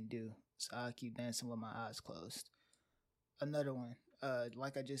that I can do, so I keep dancing with my eyes closed. Another one,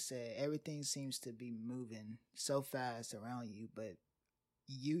 like I just said, everything seems to be moving so fast around you, but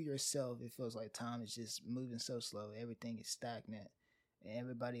you yourself, it feels like time is just moving so slow. Everything is stagnant, and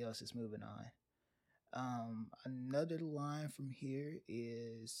everybody else is moving on. Another line from here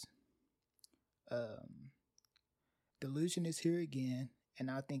is, um, delusion is here again, and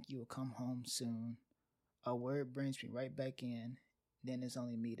I think you will come home soon. A word brings me right back in, then it's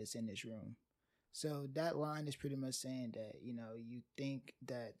only me that's in this room. So that line is pretty much saying that, you think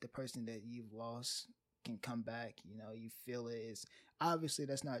that the person that you've lost can come back, you feel it is obviously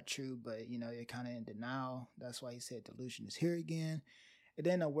that's not true, but you're kind of in denial. That's why he said delusion is here again. And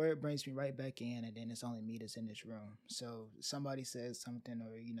then a word brings me right back in, and then it's only me that's in this room. So somebody says something,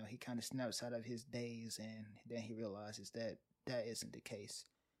 or he kind of snaps out of his daze, and then he realizes that that isn't the case.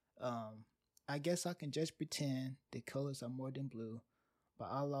 I guess I can just pretend the colors are more than blue, but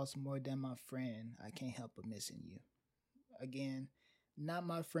I lost more than my friend. I can't help but missing you. Again, not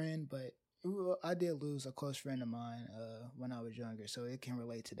my friend, but I did lose a close friend of mine when I was younger, so it can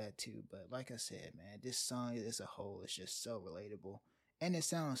relate to that too. But like I said, man, this song as a whole is just so relatable, and it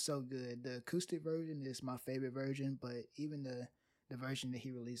sounds so good. The acoustic version is my favorite version, but even the version that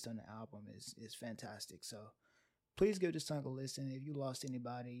he released on the album is fantastic. So please give this song a listen. If you lost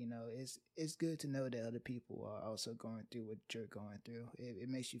anybody, it's good to know that other people are also going through what you're going through. It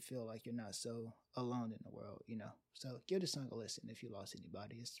makes you feel like you're not so alone in the world, So give this song a listen if you lost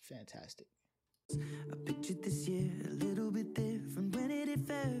anybody. It's fantastic. I pictured this year a little bit different when it hit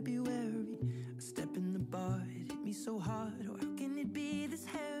February. A step in the bar, it hit me so hard. Oh, how can it be this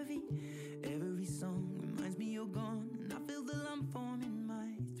heavy? Every song reminds me you're gone, and I feel the lump form in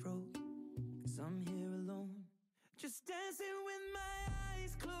my throat. 'Cause I'm here alone, just dancing with my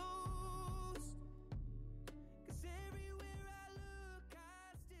eyes closed. 'Cause everywhere I look,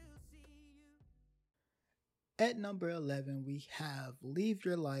 I still see you. At number 11, we have Leave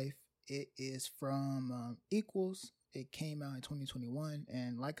Your Life. It is from Equals. It came out in 2021.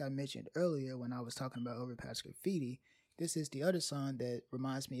 And like I mentioned earlier when I was talking about Overpass Graffiti, this is the other song that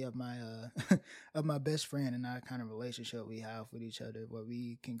reminds me of my of my best friend and our kind of relationship we have with each other, where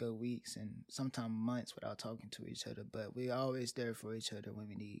we can go weeks and sometimes months without talking to each other, but we're always there for each other when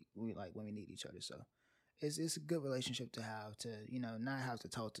we need each other. So it's a good relationship to have, to not have to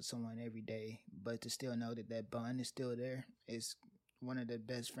talk to someone every day, but to still know that that bond is still there. It's one of the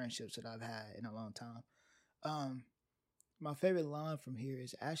best friendships that I've had in a long time. My favorite line from here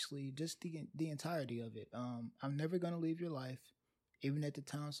is actually just the entirety of it. I'm never gonna leave your life, even at the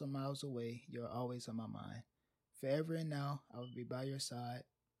time some miles away. You're always on my mind. Forever and now, I will be by your side.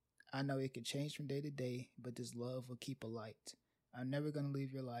 I know it could change from day to day, but this love will keep alight. I'm never gonna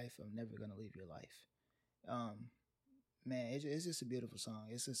leave your life. I'm never gonna leave your life. Man, it's just a beautiful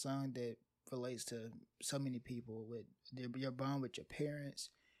song. It's a song that relates to so many people, with your bond with your parents,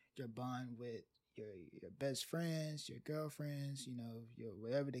 your bond with your best friends, your girlfriends, your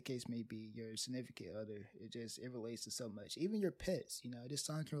whatever the case may be, your significant other. It relates to so much. Even your pets, this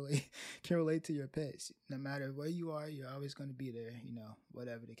song can relate to your pets. No matter where you are, you're always going to be there,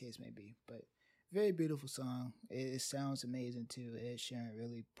 whatever the case may be. But very beautiful song. It sounds amazing too. Ed Sheeran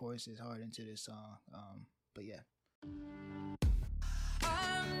really pours his heart into this song. But yeah.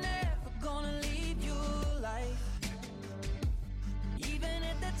 I'm never gonna leave your life, even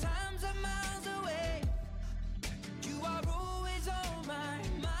at the times I'm miles away. You are always on my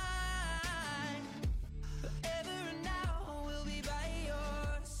mind. Forever and now we'll be by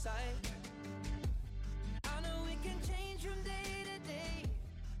your side. I know it can change from day to day,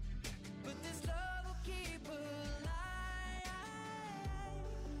 but this love will keep alive.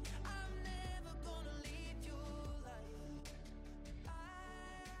 I'm never gonna leave your life.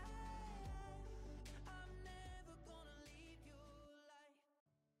 I'm never gonna leave your life.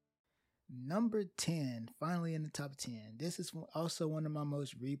 Number 10, finally in the top 10. This is also one of my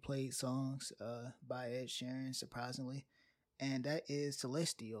most replayed songs by Ed Sheeran, surprisingly. And that is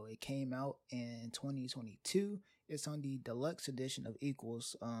Celestial. It came out in 2022. It's on the deluxe edition of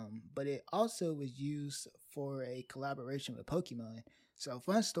Equals. But it also was used for a collaboration with Pokemon. So,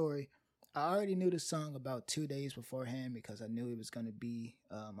 fun story. I already knew the song about 2 days beforehand because I knew it was going to be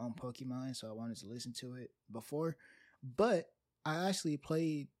on Pokemon. So I wanted to listen to it before. But I actually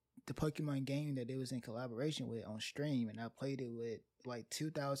played the Pokemon game that it was in collaboration with on stream, and I played it with like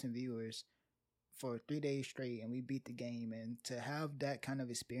 2,000 viewers for 3 days straight, and we beat the game. And to have that kind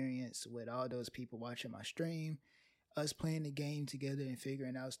of experience with all those people watching my stream, us playing the game together and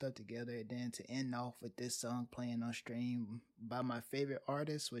figuring out stuff together, and then to end off with this song playing on stream by my favorite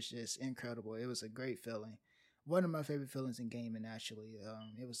artist was just incredible. It was a great feeling. One of my favorite feelings in gaming, actually.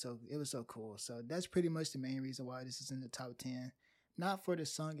 It was so cool. So that's pretty much the main reason why this is in the top 10. Not for the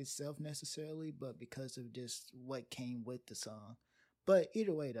song itself necessarily, but because of just what came with the song. But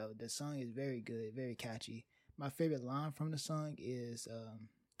either way, though, the song is very good, very catchy. My favorite line from the song is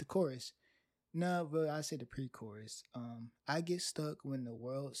the chorus. No, but I say the pre-chorus. I get stuck when the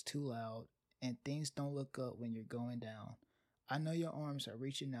world's too loud and things don't look up when you're going down. I know your arms are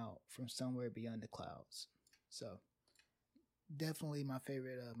reaching out from somewhere beyond the clouds. So definitely my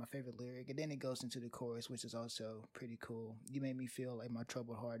favorite lyric. And then it goes into the chorus, which is also pretty cool. You made me feel like my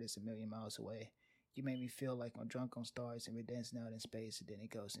troubled heart is a million miles away. You made me feel like I'm drunk on stars and we're dancing out in space. And then it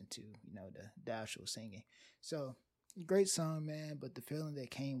goes into, the actual singing. So great song, man. But the feeling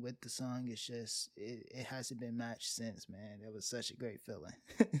that came with the song is just, it hasn't been matched since, man. It was such a great feeling.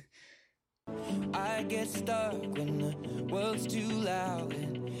 I get stuck when the world's too loud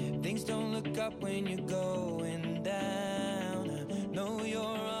and things don't look up when you're going down. I know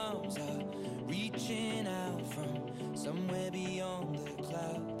your arms are reaching out from somewhere beyond the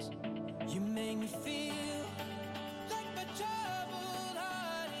clouds. You make me feel like my troubled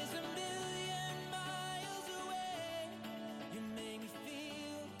heart is a million miles away. You make me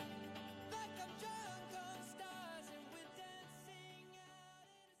feel like I'm drunk on stars and we're dancing out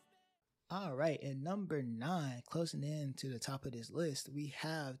in space. All right, at number 9, closing in to the top of this list, we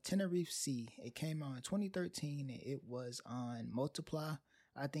have Tenerife Sea. It came out in 2013 and it was on Multiply.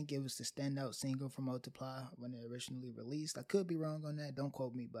 I think it was the standout single from Multiply when it originally released. I could be wrong on that, don't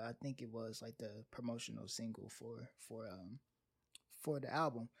quote me, but I think it was like the promotional single for the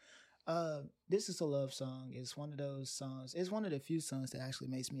album. This is a love song. It's one of those songs. It's one of the few songs that actually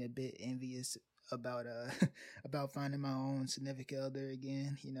makes me a bit envious about about finding my own significant other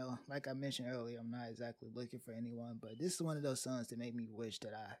again. Like I mentioned earlier, I'm not exactly looking for anyone, but this is one of those songs that made me wish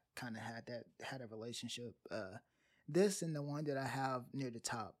that I kind of had a relationship. This and the one that I have near the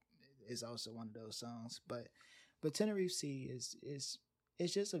top is also one of those songs. But Tenerife Sea is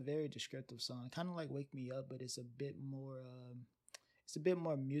it's just a very descriptive song, kind of like Wake Me Up, but it's a bit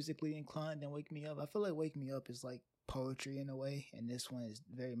more musically inclined than Wake Me Up. I feel like Wake Me Up is like poetry in a way, and this one is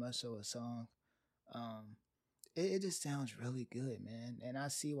very much so a song. It just sounds really good, man, and I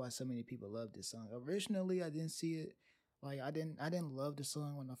see why so many people love this song. Originally, I didn't see it. Like I didn't love the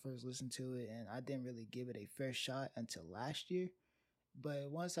song when I first listened to it, and I didn't really give it a fair shot until last year. But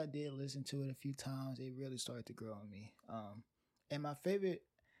once I did listen to it a few times, it really started to grow on me. And my favorite,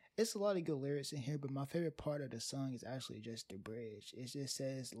 it's a lot of good lyrics in here, but my favorite part of the song is actually just the bridge. It just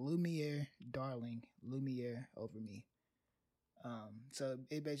says, "Lumiere, darling, Lumiere over me." So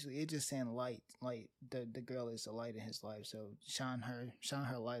it just saying light, like the girl is a light in his life, so shine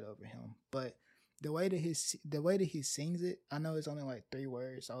her light over him. But the way that he sings it, I know it's only like 3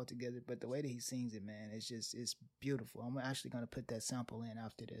 words altogether, but the way that he sings it, man, it's beautiful. I'm actually gonna put that sample in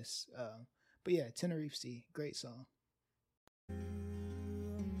after this. But yeah, Tenerife Sea, great song.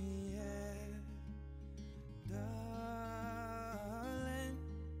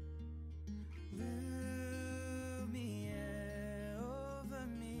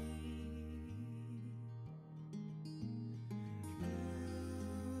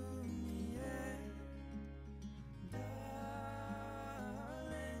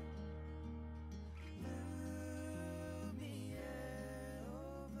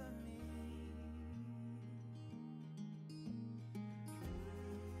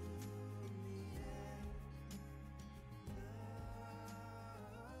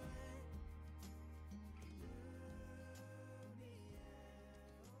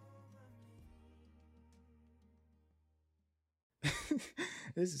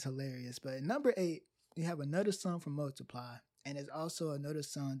 This is hilarious. But at number 8, we have another song from Multiply, and it's also another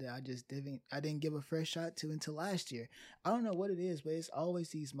song that I didn't give a fresh shot to until last year. I don't know what it is, but it's always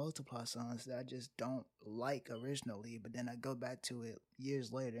these Multiply songs that I just don't like originally, but then I go back to it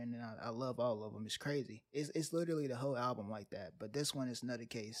years later, and then I love all of them. It's crazy. It's literally the whole album like that, but this one is another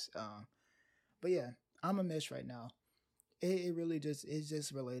case. But yeah, I'm a mess right now. It really just, it's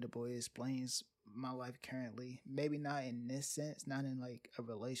just relatable. It explains my life currently. Maybe not in this sense, not in like a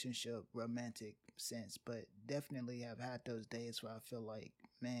relationship, romantic sense, but definitely have had those days where I feel like,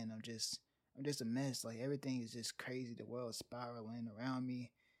 man, I'm just a mess. Like everything is just crazy. The world's spiraling around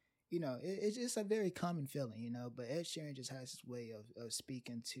me. It's just a very common feeling, But Ed Sheeran just has his way of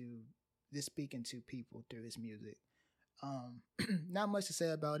speaking to people through his music. Not much to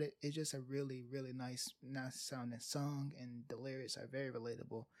say about it. It's just a really, really nice sounding song, and the lyrics are very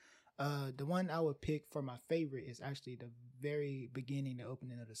relatable. The one I would pick for my favorite is actually the very beginning, the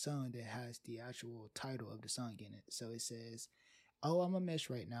opening of the song that has the actual title of the song in it. So it says, "Oh, I'm a mess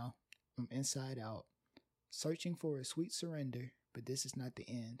right now. I'm inside out, searching for a sweet surrender, but this is not the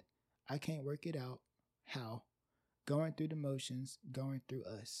end. I can't work it out. How? Going through the motions, going through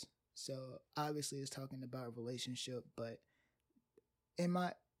us." So obviously it's talking about a relationship, but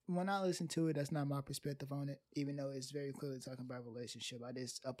when I listen to it, that's not my perspective on it, even though it's very clearly talking about a relationship. I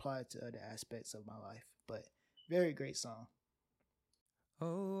just apply it to other aspects of my life. But very great song.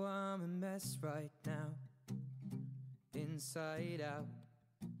 Oh, I'm a mess right now, inside out,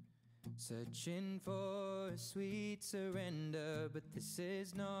 searching for a sweet surrender, but this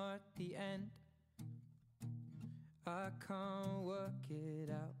is not the end. I can't work it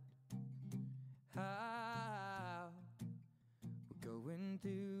out. How? We're going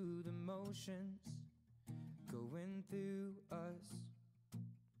through the motions, going through us.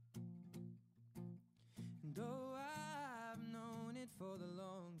 And oh, I've known it for the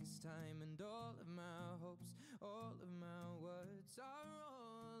longest time, and all of my hopes, all of my words are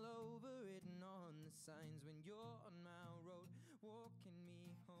all over written on the signs when you're on my road, walking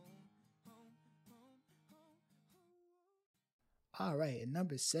me home, home, home, home, home. All right, at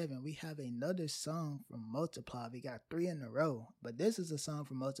number 7, we have another song from Multiply. We got 3 in a row, but this is a song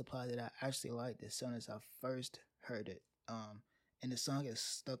from Multiply that I actually liked as soon as I first heard it. And the song has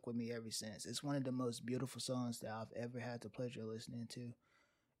stuck with me ever since. It's one of the most beautiful songs that I've ever had the pleasure of listening to.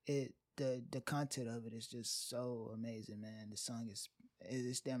 The content of it is just so amazing, man. The song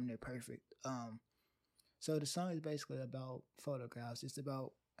is damn near perfect. So the song is basically about photographs. It's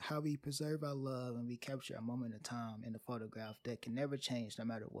about how we preserve our love and we capture a moment of time in the photograph that can never change no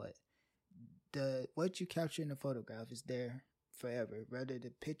matter what. What you capture in the photograph is there forever. Whether the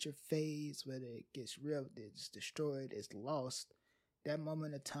picture fades, whether it gets ripped, it's destroyed, it's lost, that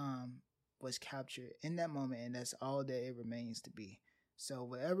moment of time was captured in that moment, and that's all that it remains to be. So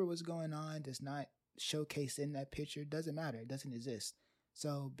whatever was going on does not showcase in that picture. Doesn't matter. It doesn't exist.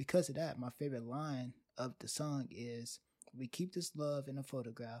 So because of that, my favorite line of the song is, "We keep this love in a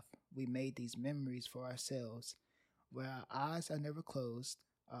photograph. We made these memories for ourselves, where our eyes are never closed,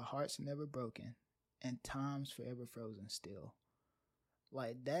 our hearts are never broken, and time's forever frozen still."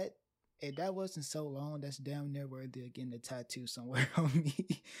 Like that, if that wasn't so long, that's damn near worthy of getting a tattoo somewhere on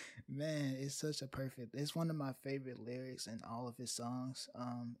me. Man, it's it's one of my favorite lyrics in all of his songs.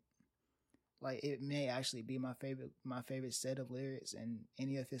 Like it may actually be my favorite set of lyrics in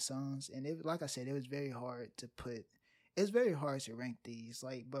any of his songs. And like I said, it's very hard to rank these.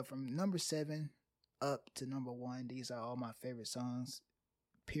 Like, but from number 7 up to number 1, these are all my favorite songs,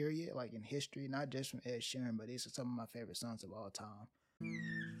 period. Like in history, not just from Ed Sheeran, but these are some of my favorite songs of all time.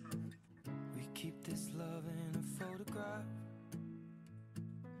 We keep this love in a photograph.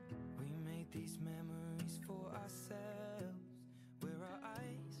 We made these memories for ourselves, where our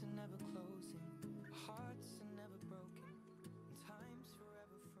eyes are never closing, hearts are never broken, and time's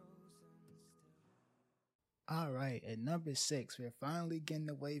forever frozen still. All right, at number 6, we're finally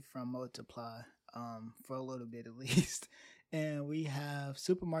getting away from Multiply, for a little bit at least. And we have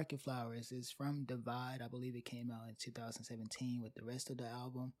Supermarket Flowers. It's from Divide. I believe it came out in 2017 with the rest of the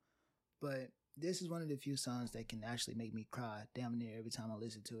album. But this is one of the few songs that can actually make me cry damn near every time I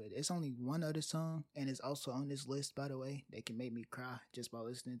listen to it. It's only one other song, and it's also on this list, by the way, that can make me cry just by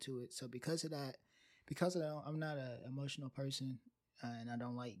listening to it. So because of that, I'm not an emotional person, and I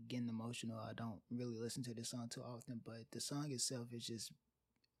don't like getting emotional. I don't really listen to this song too often, but the song itself is just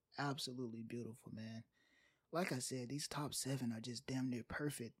absolutely beautiful, man. Like I said, these top 7 are just damn near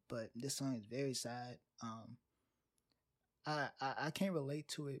perfect, but this song is very sad. I can't relate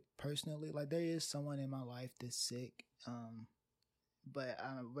to it personally. Like there is someone in my life that's sick, but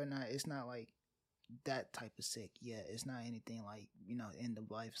it's not like that type of sick yet. It's not anything like, end of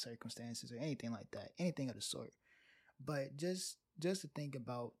life circumstances or anything like that, anything of the sort. But just to think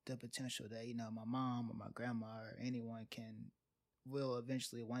about the potential that, my mom or my grandma or anyone will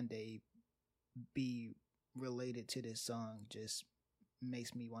eventually one day be related to this song just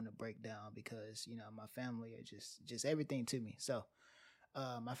makes me want to break down, because my family are just everything to me. So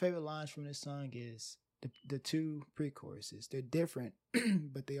my favorite lines from this song is the 2 pre-choruses. They're different,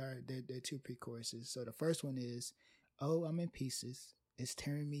 but they're 2 pre-choruses. So the first one is, "Oh, I'm in pieces, it's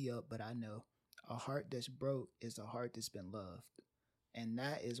tearing me up, but I know a heart that's broke is a heart that's been loved." And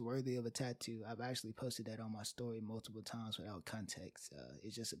that is worthy of a tattoo. I've actually posted that on my story multiple times without context.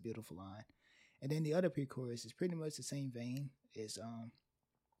 It's just a beautiful line. And then the other pre-chorus is pretty much the same vein. It's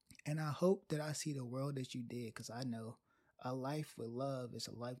 "And I hope that I see the world that you did, because I know a life with love is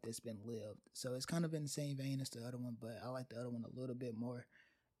a life that's been lived." So it's kind of in the same vein as the other one, but I like the other one a little bit more.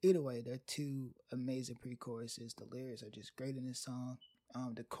 Either way, they're two amazing pre-choruses. The lyrics are just great in this song.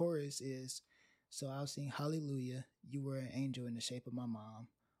 The chorus is, so I'll sing hallelujah, you were an angel in the shape of my mom.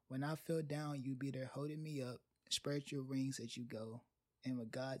 When I fell down, you be there holding me up, spread your wings as you go. And when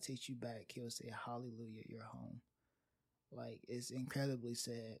God takes you back, he'll say, hallelujah, you're home. Like, it's incredibly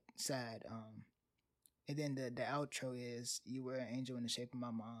sad. And then the outro is, you were an angel in the shape of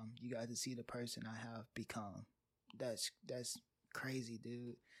my mom. You got to see the person I have become. That's crazy,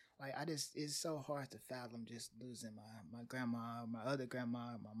 dude. Like, it's so hard to fathom just losing my grandma, my other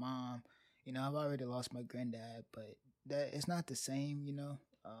grandma, my mom. You know, I've already lost my granddad, but that it's not the same, you know.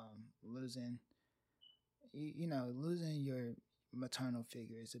 Losing your maternal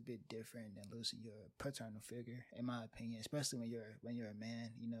figure is a bit different than losing your paternal figure, in my opinion. Especially when you're a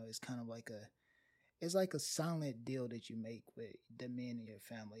man, you know, it's kind of like it's like a silent deal that you make with the men in your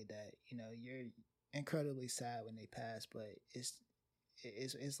family that, you know, you're incredibly sad when they pass, but it's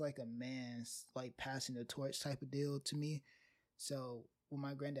like a man's like passing the torch type of deal to me. So when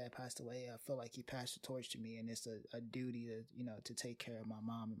my granddad passed away, I felt like he passed the torch to me, and it's a duty to, you know, to take care of my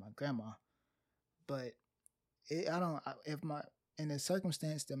mom and my grandma. But in the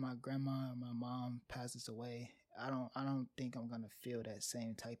circumstance that my grandma or my mom passes away, I don't think I'm gonna feel that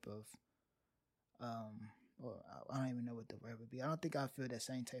same type of or I don't even know what the word would be. I don't think I feel that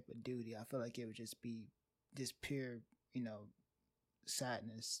same type of duty. I feel like it would just be just pure, you know,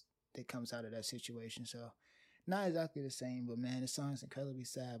 sadness that comes out of that situation. So not exactly the same, but man, the song is incredibly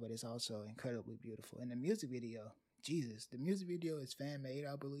sad, but it's also incredibly beautiful. And the music video, Jesus, the music video is fan made,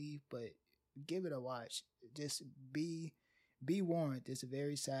 I believe, but give it a watch. Just be warned. It's a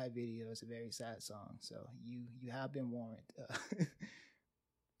very sad video. It's a very sad song. So you have been warned.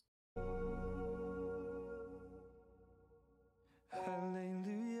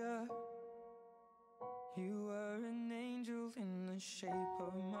 Hallelujah, you are an angel in the shape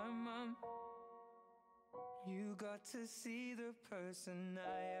of my mom. You got to see the person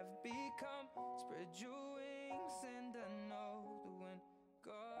I have become. Spread your wings, and I know that when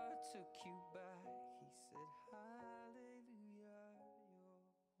God took you back, he said, hallelujah, you're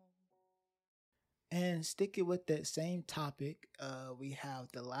home. And sticking with that same topic, we have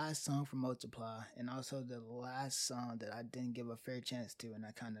the last song from Multiply, and also the last song that I didn't give a fair chance to, and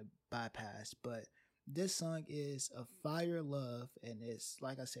I kind of bypassed. But this song is A Fire Love, and it's,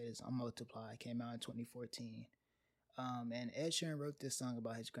 like I said, it's on Multiply. It came out in 2014. And Ed Sheeran wrote this song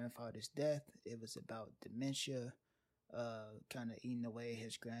about his grandfather's death. It was about dementia, kind of eating away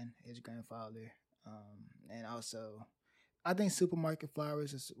his grandfather. And also, I think Supermarket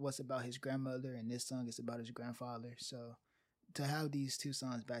Flowers was about his grandmother, and this song is about his grandfather. So to have these two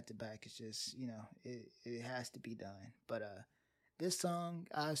songs back to back is just, you know, it has to be done. But this song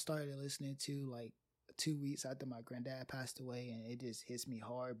I started listening to like 2 weeks after my granddad passed away, and it just hits me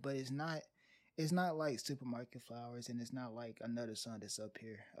hard. But it's not like Supermarket Flowers, and it's not like another song that's up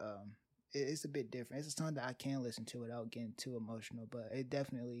here. It's a bit different. It's a song that I can listen to without getting too emotional, but it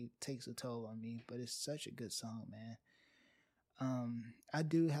definitely takes a toll on me. But it's such a good song, man. I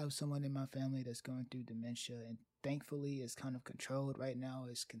do have someone in my family that's going through dementia, and thankfully it's kind of controlled right now.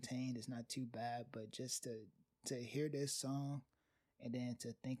 It's contained. It's not too bad, but just to hear this song and then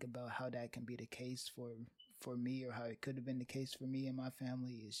to think about how that can be the case for me, or how it could have been the case for me and my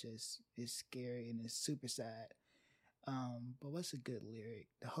family, it's scary and it's super sad. But what's a good lyric?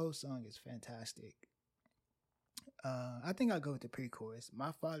 The whole song is fantastic. I think I'll go with the pre-chorus.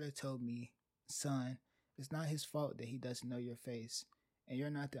 My father told me, son, it's not his fault that he doesn't know your face, and you're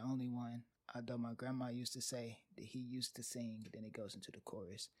not the only one. Although my grandma used to say that he used to sing. Then it goes into the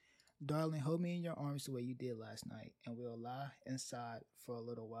chorus. Darling, hold me in your arms the way you did last night, and we'll lie inside for a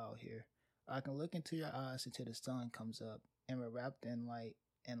little while here. I can look into your eyes until the sun comes up, and we're wrapped in light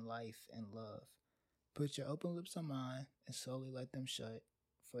and life and love. Put your open lips on mine and slowly let them shut,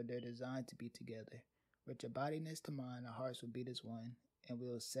 for they're designed to be together. With your body next to mine, our hearts will beat as one, and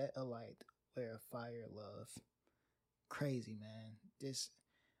we'll set a light where a fire love. Crazy, man. Dude,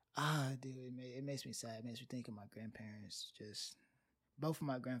 it makes me sad. It makes me think of my grandparents. Just both of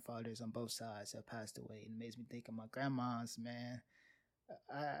my grandfathers on both sides have passed away, and it makes me think of my grandmas, man.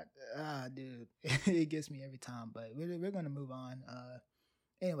 Dude, it gets me every time. But we're gonna move on.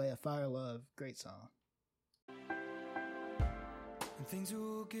 Anyway, A Fire Love, great song. And things were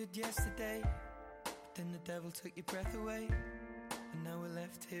all good yesterday, but then the devil took your breath away. And now we're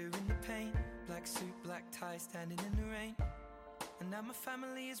left here in the pain. Black suit, black tie, standing in the rain. And now my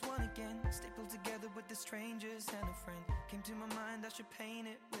family is one again, stapled together with the strangers and a friend. Came to my mind I should paint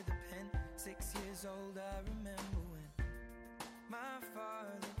it with a pen. 6 years old, I remember when my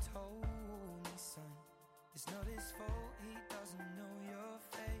father told me, son, It's not his fault, he doesn't know your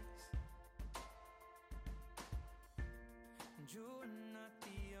face. And you're not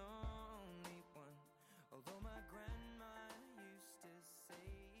the only one. Although my grandma used to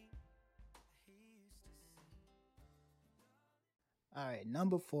say, he used to say. All right,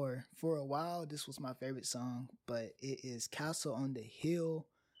 number 4. For a while, this was my favorite song, but it is "Castle on the Hill."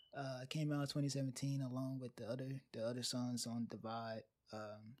 Came out in 2017 along with the other songs on Divide.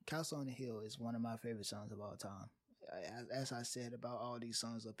 "Castle on the Hill" is one of my favorite songs of all time. As I said about all these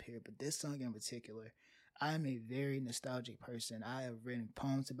songs up here, but this song in particular, I'm a very nostalgic person. I have written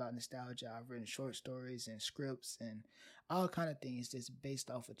poems about nostalgia. I've written short stories and scripts and all kind of things just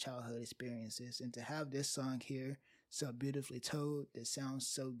based off of childhood experiences. And to have this song here so beautifully told, that sounds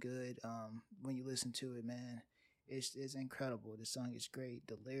so good. When you listen to it, man, it's incredible. The song is great.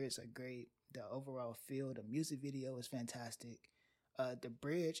 The lyrics are great. The overall feel, the music video is fantastic. The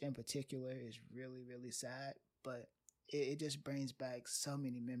bridge in particular is really, really sad, but it just brings back so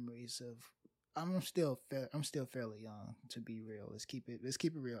many memories of. I'm still fairly young, to be real. Let's keep it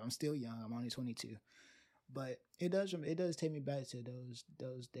real. I'm still young. I'm only 22, but it does take me back to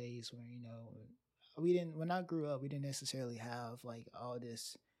those days where, you know, when I grew up, we didn't necessarily have like all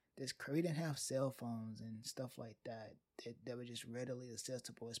this we didn't have cell phones and stuff like that were just readily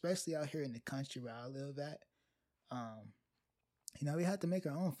accessible, especially out here in the country where I live at. You know, we had to make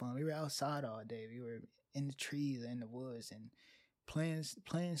our own fun. We were outside all day. We were in the trees, in the woods, and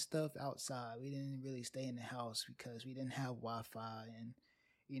playing stuff outside. We didn't really stay in the house because we didn't have Wi-Fi, and,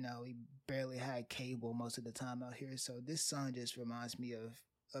 you know, we barely had cable most of the time out here. So this song just reminds me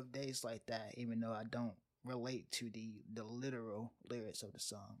of days like that, even though I don't relate to the literal lyrics of the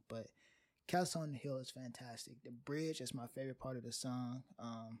song. But "Castle on the Hill" is fantastic. The bridge is my favorite part of the song.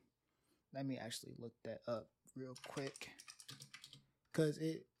 Let me actually look that up real quick, because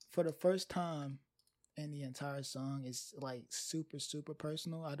it, for the first time in the entire song, is like super, super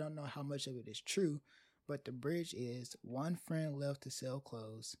personal. I don't know how much of it is true, but the bridge is: one friend left to sell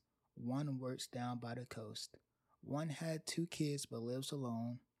clothes, one works down by the coast, one had 2 kids but lives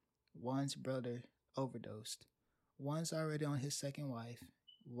alone, one's brother overdosed, one's already on his second wife,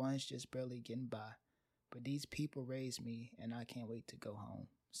 one's just barely getting by, but these people raised me and I can't wait to go home.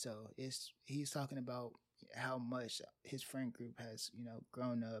 So he's talking about how much his friend group has, you know,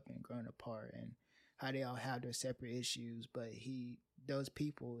 grown up and grown apart, and how they all have their separate issues, but those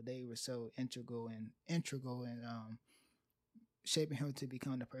people, they were so integral in shaping him to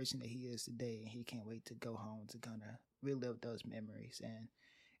become the person that he is today, and he can't wait to go home to kind of relive those memories. And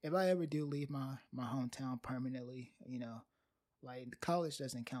if I ever do leave my hometown permanently, you know, like, college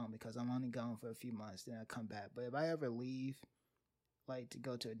doesn't count because I'm only gone for a few months, then I come back. But if I ever leave, like, to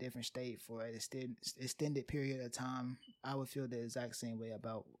go to a different state for an extended period of time, I would feel the exact same way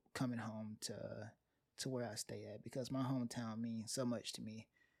about coming home to where I stay at, because my hometown means so much to me.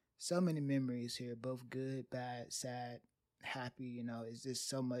 So many memories here, both good, bad, sad, happy. You know, it's just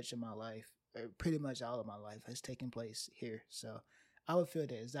so much of my life, or pretty much all of my life, has taken place here. So I would feel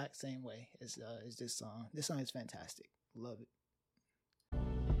the exact same way as this song. This song is fantastic. Love it.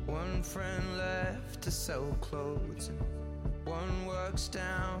 One friend left to sell clothes, one works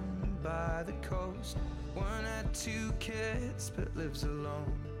down by the coast, one had 2 kids but lives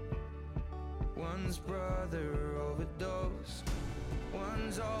alone, one's brother overdosed,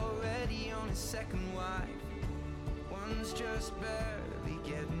 one's already on his second wife, one's just barely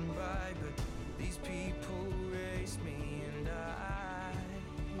getting by, but these people raised me and I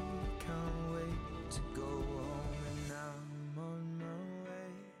can't wait to go home. And I'm on my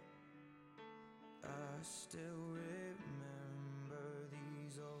way. I still remember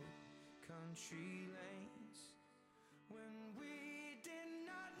these old country lanes when we did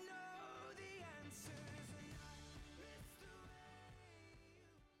not know the answers, and I missed the way.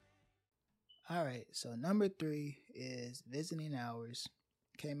 All right, so number 3 is "Visiting Hours."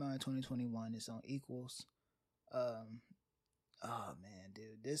 Came out in 2021. It's on Equals. Oh man,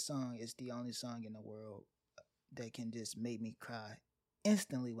 dude, this song is the only song in the world that can just make me cry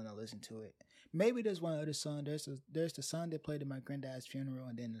instantly when I listen to it. Maybe there's one other song. There's the song that played at my granddad's funeral,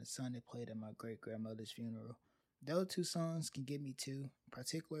 and then the song that played at my great grandmother's funeral. Those 2 songs can get me too.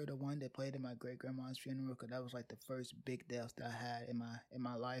 Particularly the one that played at my great grandma's funeral, because that was like the first big death that I had in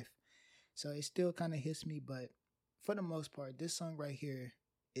my life. So it still kind of hits me, but for the most part, this song right here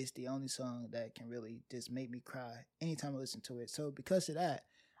is the only song that can really just make me cry anytime I listen to it. So because of that,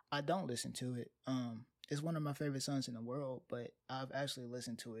 I don't listen to it. It's one of my favorite songs in the world, but I've actually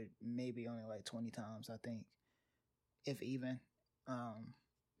listened to it maybe only like 20 times, I think, if even,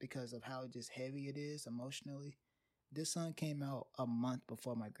 because of how just heavy it is emotionally. This song came out a month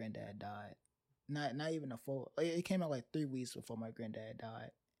before my granddad died. not even a full. It came out like 3 weeks before my granddad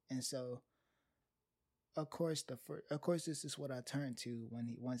died, and so of course this is what I turned to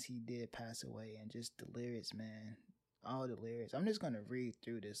once he did pass away, and just the lyrics, man, all the lyrics. I'm just gonna read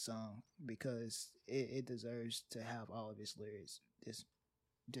through this song because it deserves to have all of its lyrics.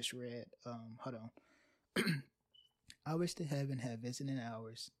 This read. Hold on. I wish to heaven had visiting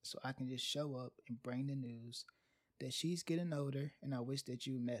hours so I can just show up and bring the news that she's getting older, and I wish that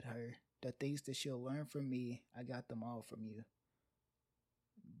you met her. The things that she'll learn from me, I got them all from you.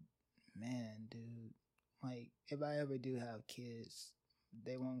 Man, dude, like if I ever do have kids,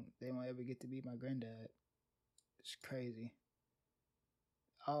 they won't ever get to be my granddad. It's crazy.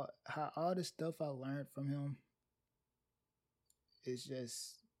 All the stuff I learned from him is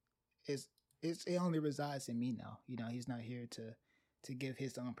just it only resides in me now. You know, he's not here to give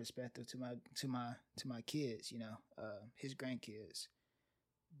his own perspective to my kids, you know, his grandkids.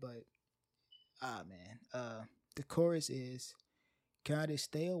 But the chorus is, can I just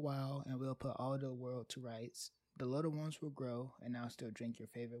stay a while and we'll put all the world to rights. The little ones will grow and I'll still drink your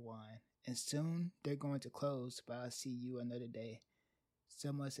favorite wine. And soon they're going to close, but I'll see you another day.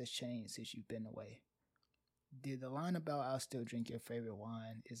 So much has changed since you've been away. The line about I'll still drink your favorite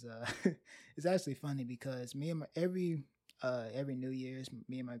wine is it's actually funny because me and my every New Year's,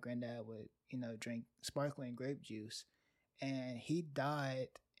 me and my granddad would, you know, drink sparkling grape juice, and he died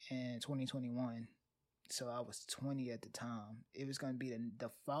in 2021, so I was 20 at the time. It was going to be the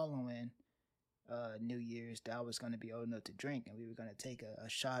following New Year's that I was going to be old enough to drink, and we were going to take a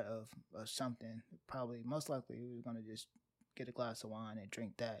shot of something. Probably, most likely, we were going to just get a glass of wine and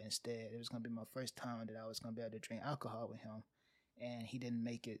drink that instead. It was going to be my first time that I was going to be able to drink alcohol with him, and he didn't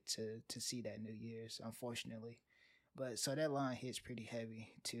make it to see that New Year's, unfortunately. But so that line hits pretty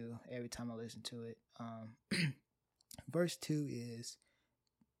heavy too every time I listen to it. Verse 2 is,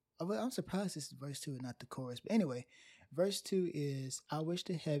 I'm surprised this is verse 2 and not the chorus, but anyway, verse 2 is, I wish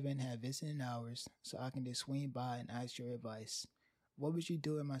to heaven had visiting hours so I can just swing by and ask your advice. What would you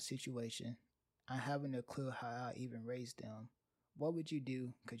do in my situation? I haven't a clue how I even raised them. What would you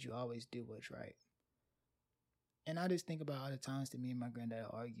do? Because you always do what's right. And I just think about all the times that me and my granddad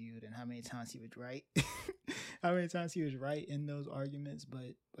argued and how many times he was right. How many times he was right in those arguments.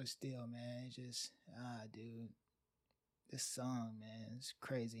 But still, man, it's just, dude, this song, man, it's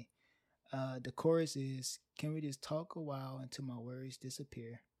crazy. The chorus is, can we just talk a while until my worries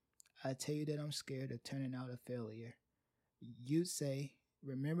disappear? I tell you that I'm scared of turning out a failure. You'd say,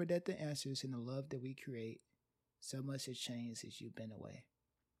 remember that the answer is in the love that we create. So much has changed since you've been away.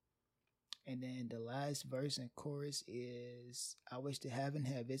 And then the last verse and chorus is, I wish to heaven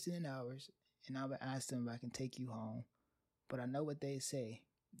had visiting hours, and I would ask them if I can take you home. But I know what they say,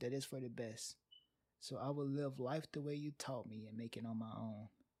 that it's for the best. So I will live life the way you taught me and make it on my own.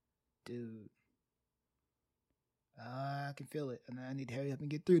 Dude. I can feel it, and I need to hurry up and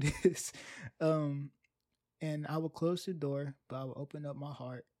get through this. And I will close the door, but I will open up my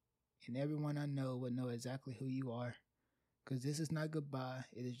heart, and everyone I know will know exactly who you are. Because this is not goodbye,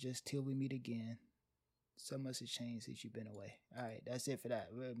 it is just till we meet again. So much has changed since you've been away. All right, that's it for that.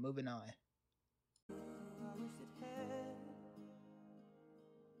 We're moving on. I wish it had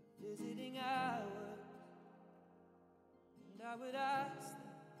visiting hours, and I would ask them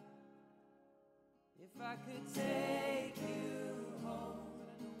if I could take you home. But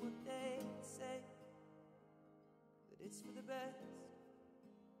I know what they say, that it's for the best.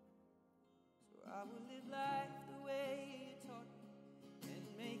 So I will live life the way you taught me and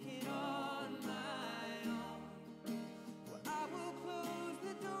make it on my own. Well, I will close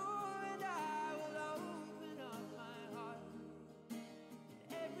the door and I will open up my heart. And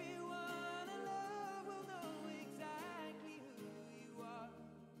everyone I love will know exactly who you are.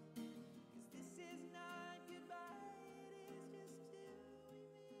 'Cause this is not goodbye, it is just till we meet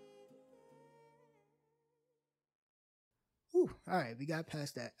again. Whew, all right, we got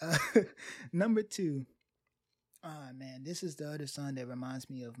past that. Number 2. Man, this is the other song that reminds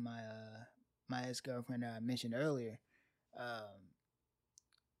me of my my ex-girlfriend that I mentioned earlier.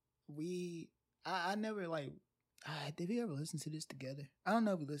 I never like, did we ever listen to this together? I don't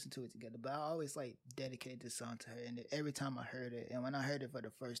know if we listened to it together, but I always like dedicated this song to her, and every time I heard it, and when I heard it for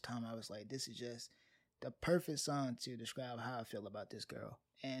the first time, I was like, this is just the perfect song to describe how I feel about this girl.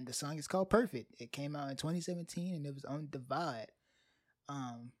 And the song is called Perfect. It came out in 2017, and it was on Divide.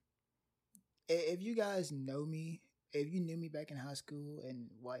 If you guys know me, if you knew me back in high school and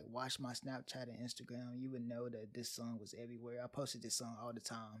like watched my Snapchat and Instagram, you would know that this song was everywhere. I posted this song all the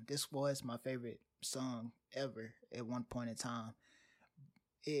time. This was my favorite song ever at one point in time.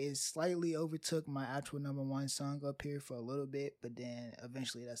 it slightly overtook my actual number one song up here for a little bit, but then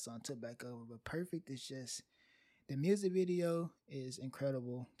eventually that song took back over. But Perfect is just, the music video is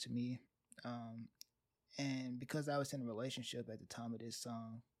incredible to me. And because I was in a relationship at the time of this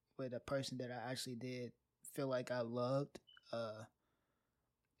song with a person that I actually did feel like I loved,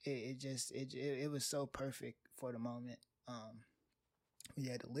 it was so perfect for the moment.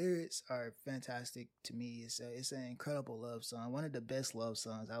 Yeah, the lyrics are fantastic to me. It's an incredible love song, one of the best love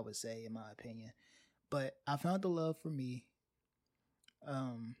songs I would say, in my opinion. But I found the love for me.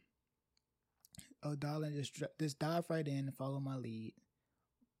 Oh darling, just dive right in and follow my lead.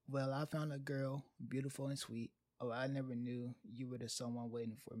 Well, I found a girl, beautiful and sweet. Oh, I never knew you were the someone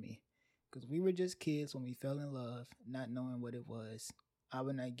waiting for me. 'Cause we were just kids when we fell in love, not knowing what it was. I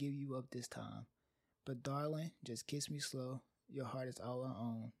would not give you up this time. But darling, just kiss me slow. Your heart is all I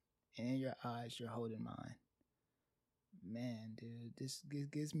own. And in your eyes, you're holding mine. Man, dude, this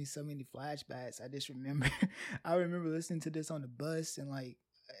gives me so many flashbacks. I just remember, I remember listening to this on the bus, and like,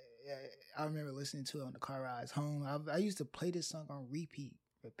 I remember listening to it on the car rides home. I used to play this song on repeat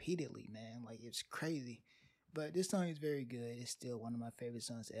repeatedly, man. Like, it's crazy. But this song is very good. It's still one of my favorite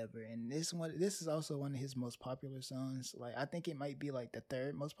songs ever. And this is also one of his most popular songs. Like, I think it might be like the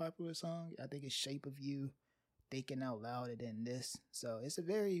third most popular song. I think it's Shape of You, Thinking Out Loud, and then this. So it's a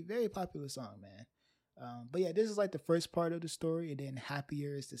very, very popular song, man. But yeah, this is like the first part of the story, and then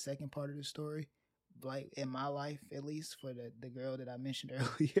Happier is the second part of the story. Like, in my life, at least, for the girl that I mentioned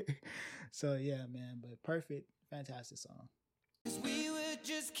earlier. So yeah, man. But Perfect, fantastic song. 'Cause we were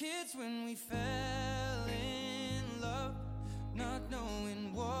just kids when we fell in love, not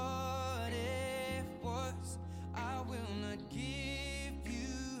knowing what it was. I will not give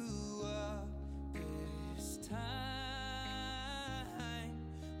you up this time.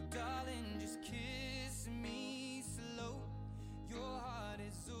 Darling, just kiss me slow. Your heart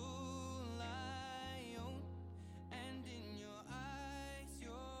is all I own. And in your eyes,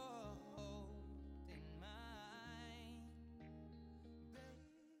 you're holding mine.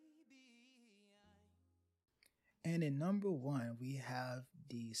 And in number one, we have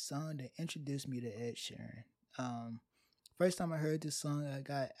the song that introduced me to Ed Sheeran. First time I heard this song, I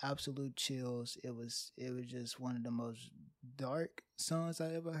got absolute chills. It was just one of the most dark songs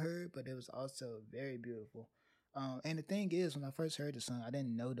I ever heard, but it was also very beautiful. And the thing is, when I first heard the song, I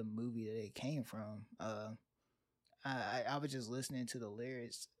didn't know the movie that it came from. I was just listening to the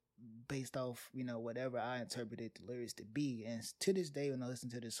lyrics based off, whatever I interpreted the lyrics to be. And to this day, when I listen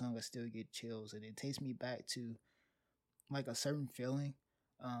to this song, I still get chills, and it takes me back to like a certain feeling.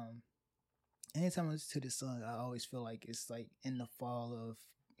 Anytime I listen to this song, I always feel like it's like in the fall of,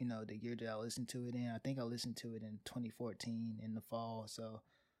 the year that I listened to it in. I think I listened to it in 2014 in the fall. So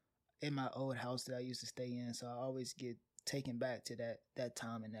in my old house that I used to stay in. So I always get taken back to that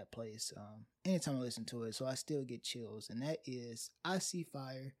time and that place. Anytime I listen to it. So I still get chills. And that is I See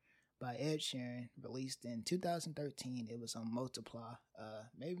Fire by Ed Sheeran, released in 2013. It was on Multiply.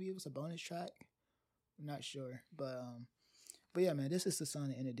 Maybe it was a bonus track. I'm not sure. But yeah, man, this is the song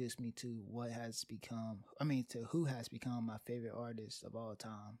that introduced me to who has become my favorite artist of all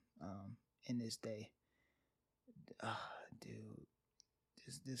time, in this day. Dude,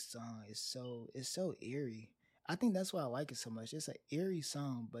 this song is so eerie. I think that's why I like it so much. It's an eerie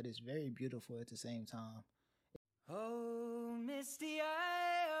song, but it's very beautiful at the same time. Oh, misty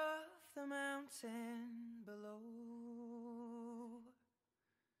eye of the mountain below,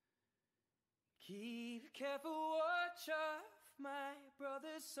 keep careful watch of my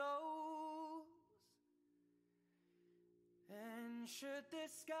brother's souls. And should the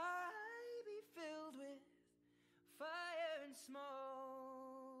sky be filled with fire and smoke,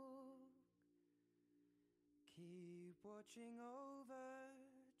 keep watching over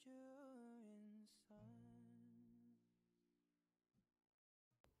during sun.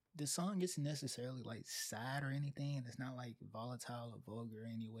 The song isn't necessarily like sad or anything. It's not like volatile or vulgar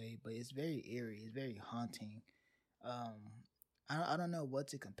in any way, but it's very eerie. It's very haunting. I don't know what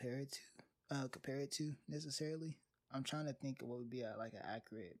to compare it to necessarily. I'm trying to think of what would be like an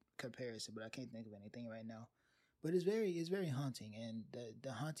accurate comparison, but I can't think of anything right now. But it's very haunting, and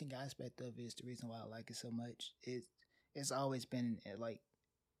the haunting aspect of it is the reason why I like it so much. It's always been like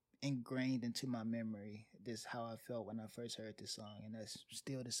ingrained into my memory. This how I felt when I first heard this song, and that's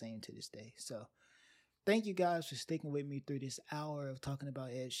still the same to this day. So thank you guys for sticking with me through this hour of talking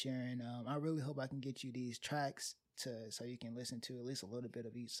about Ed Sheeran. I really hope I can get you these tracks so you can listen to at least a little bit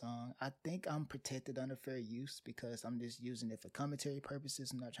of each song. I think I'm protected under fair use because I'm just using it for commentary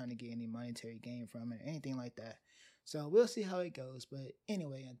purposes. I'm not trying to get any monetary gain from it or anything like that. So we'll see how it goes. But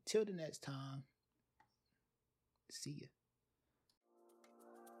anyway, until the next time, see ya.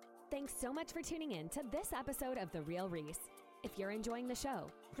 Thanks so much for tuning in to this episode of The Real Reese. If you're enjoying the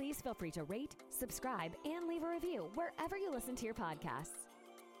show, please feel free to rate, subscribe, and leave a review wherever you listen to your podcasts.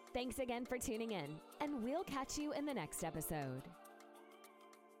 Thanks again for tuning in, and we'll catch you in the next episode.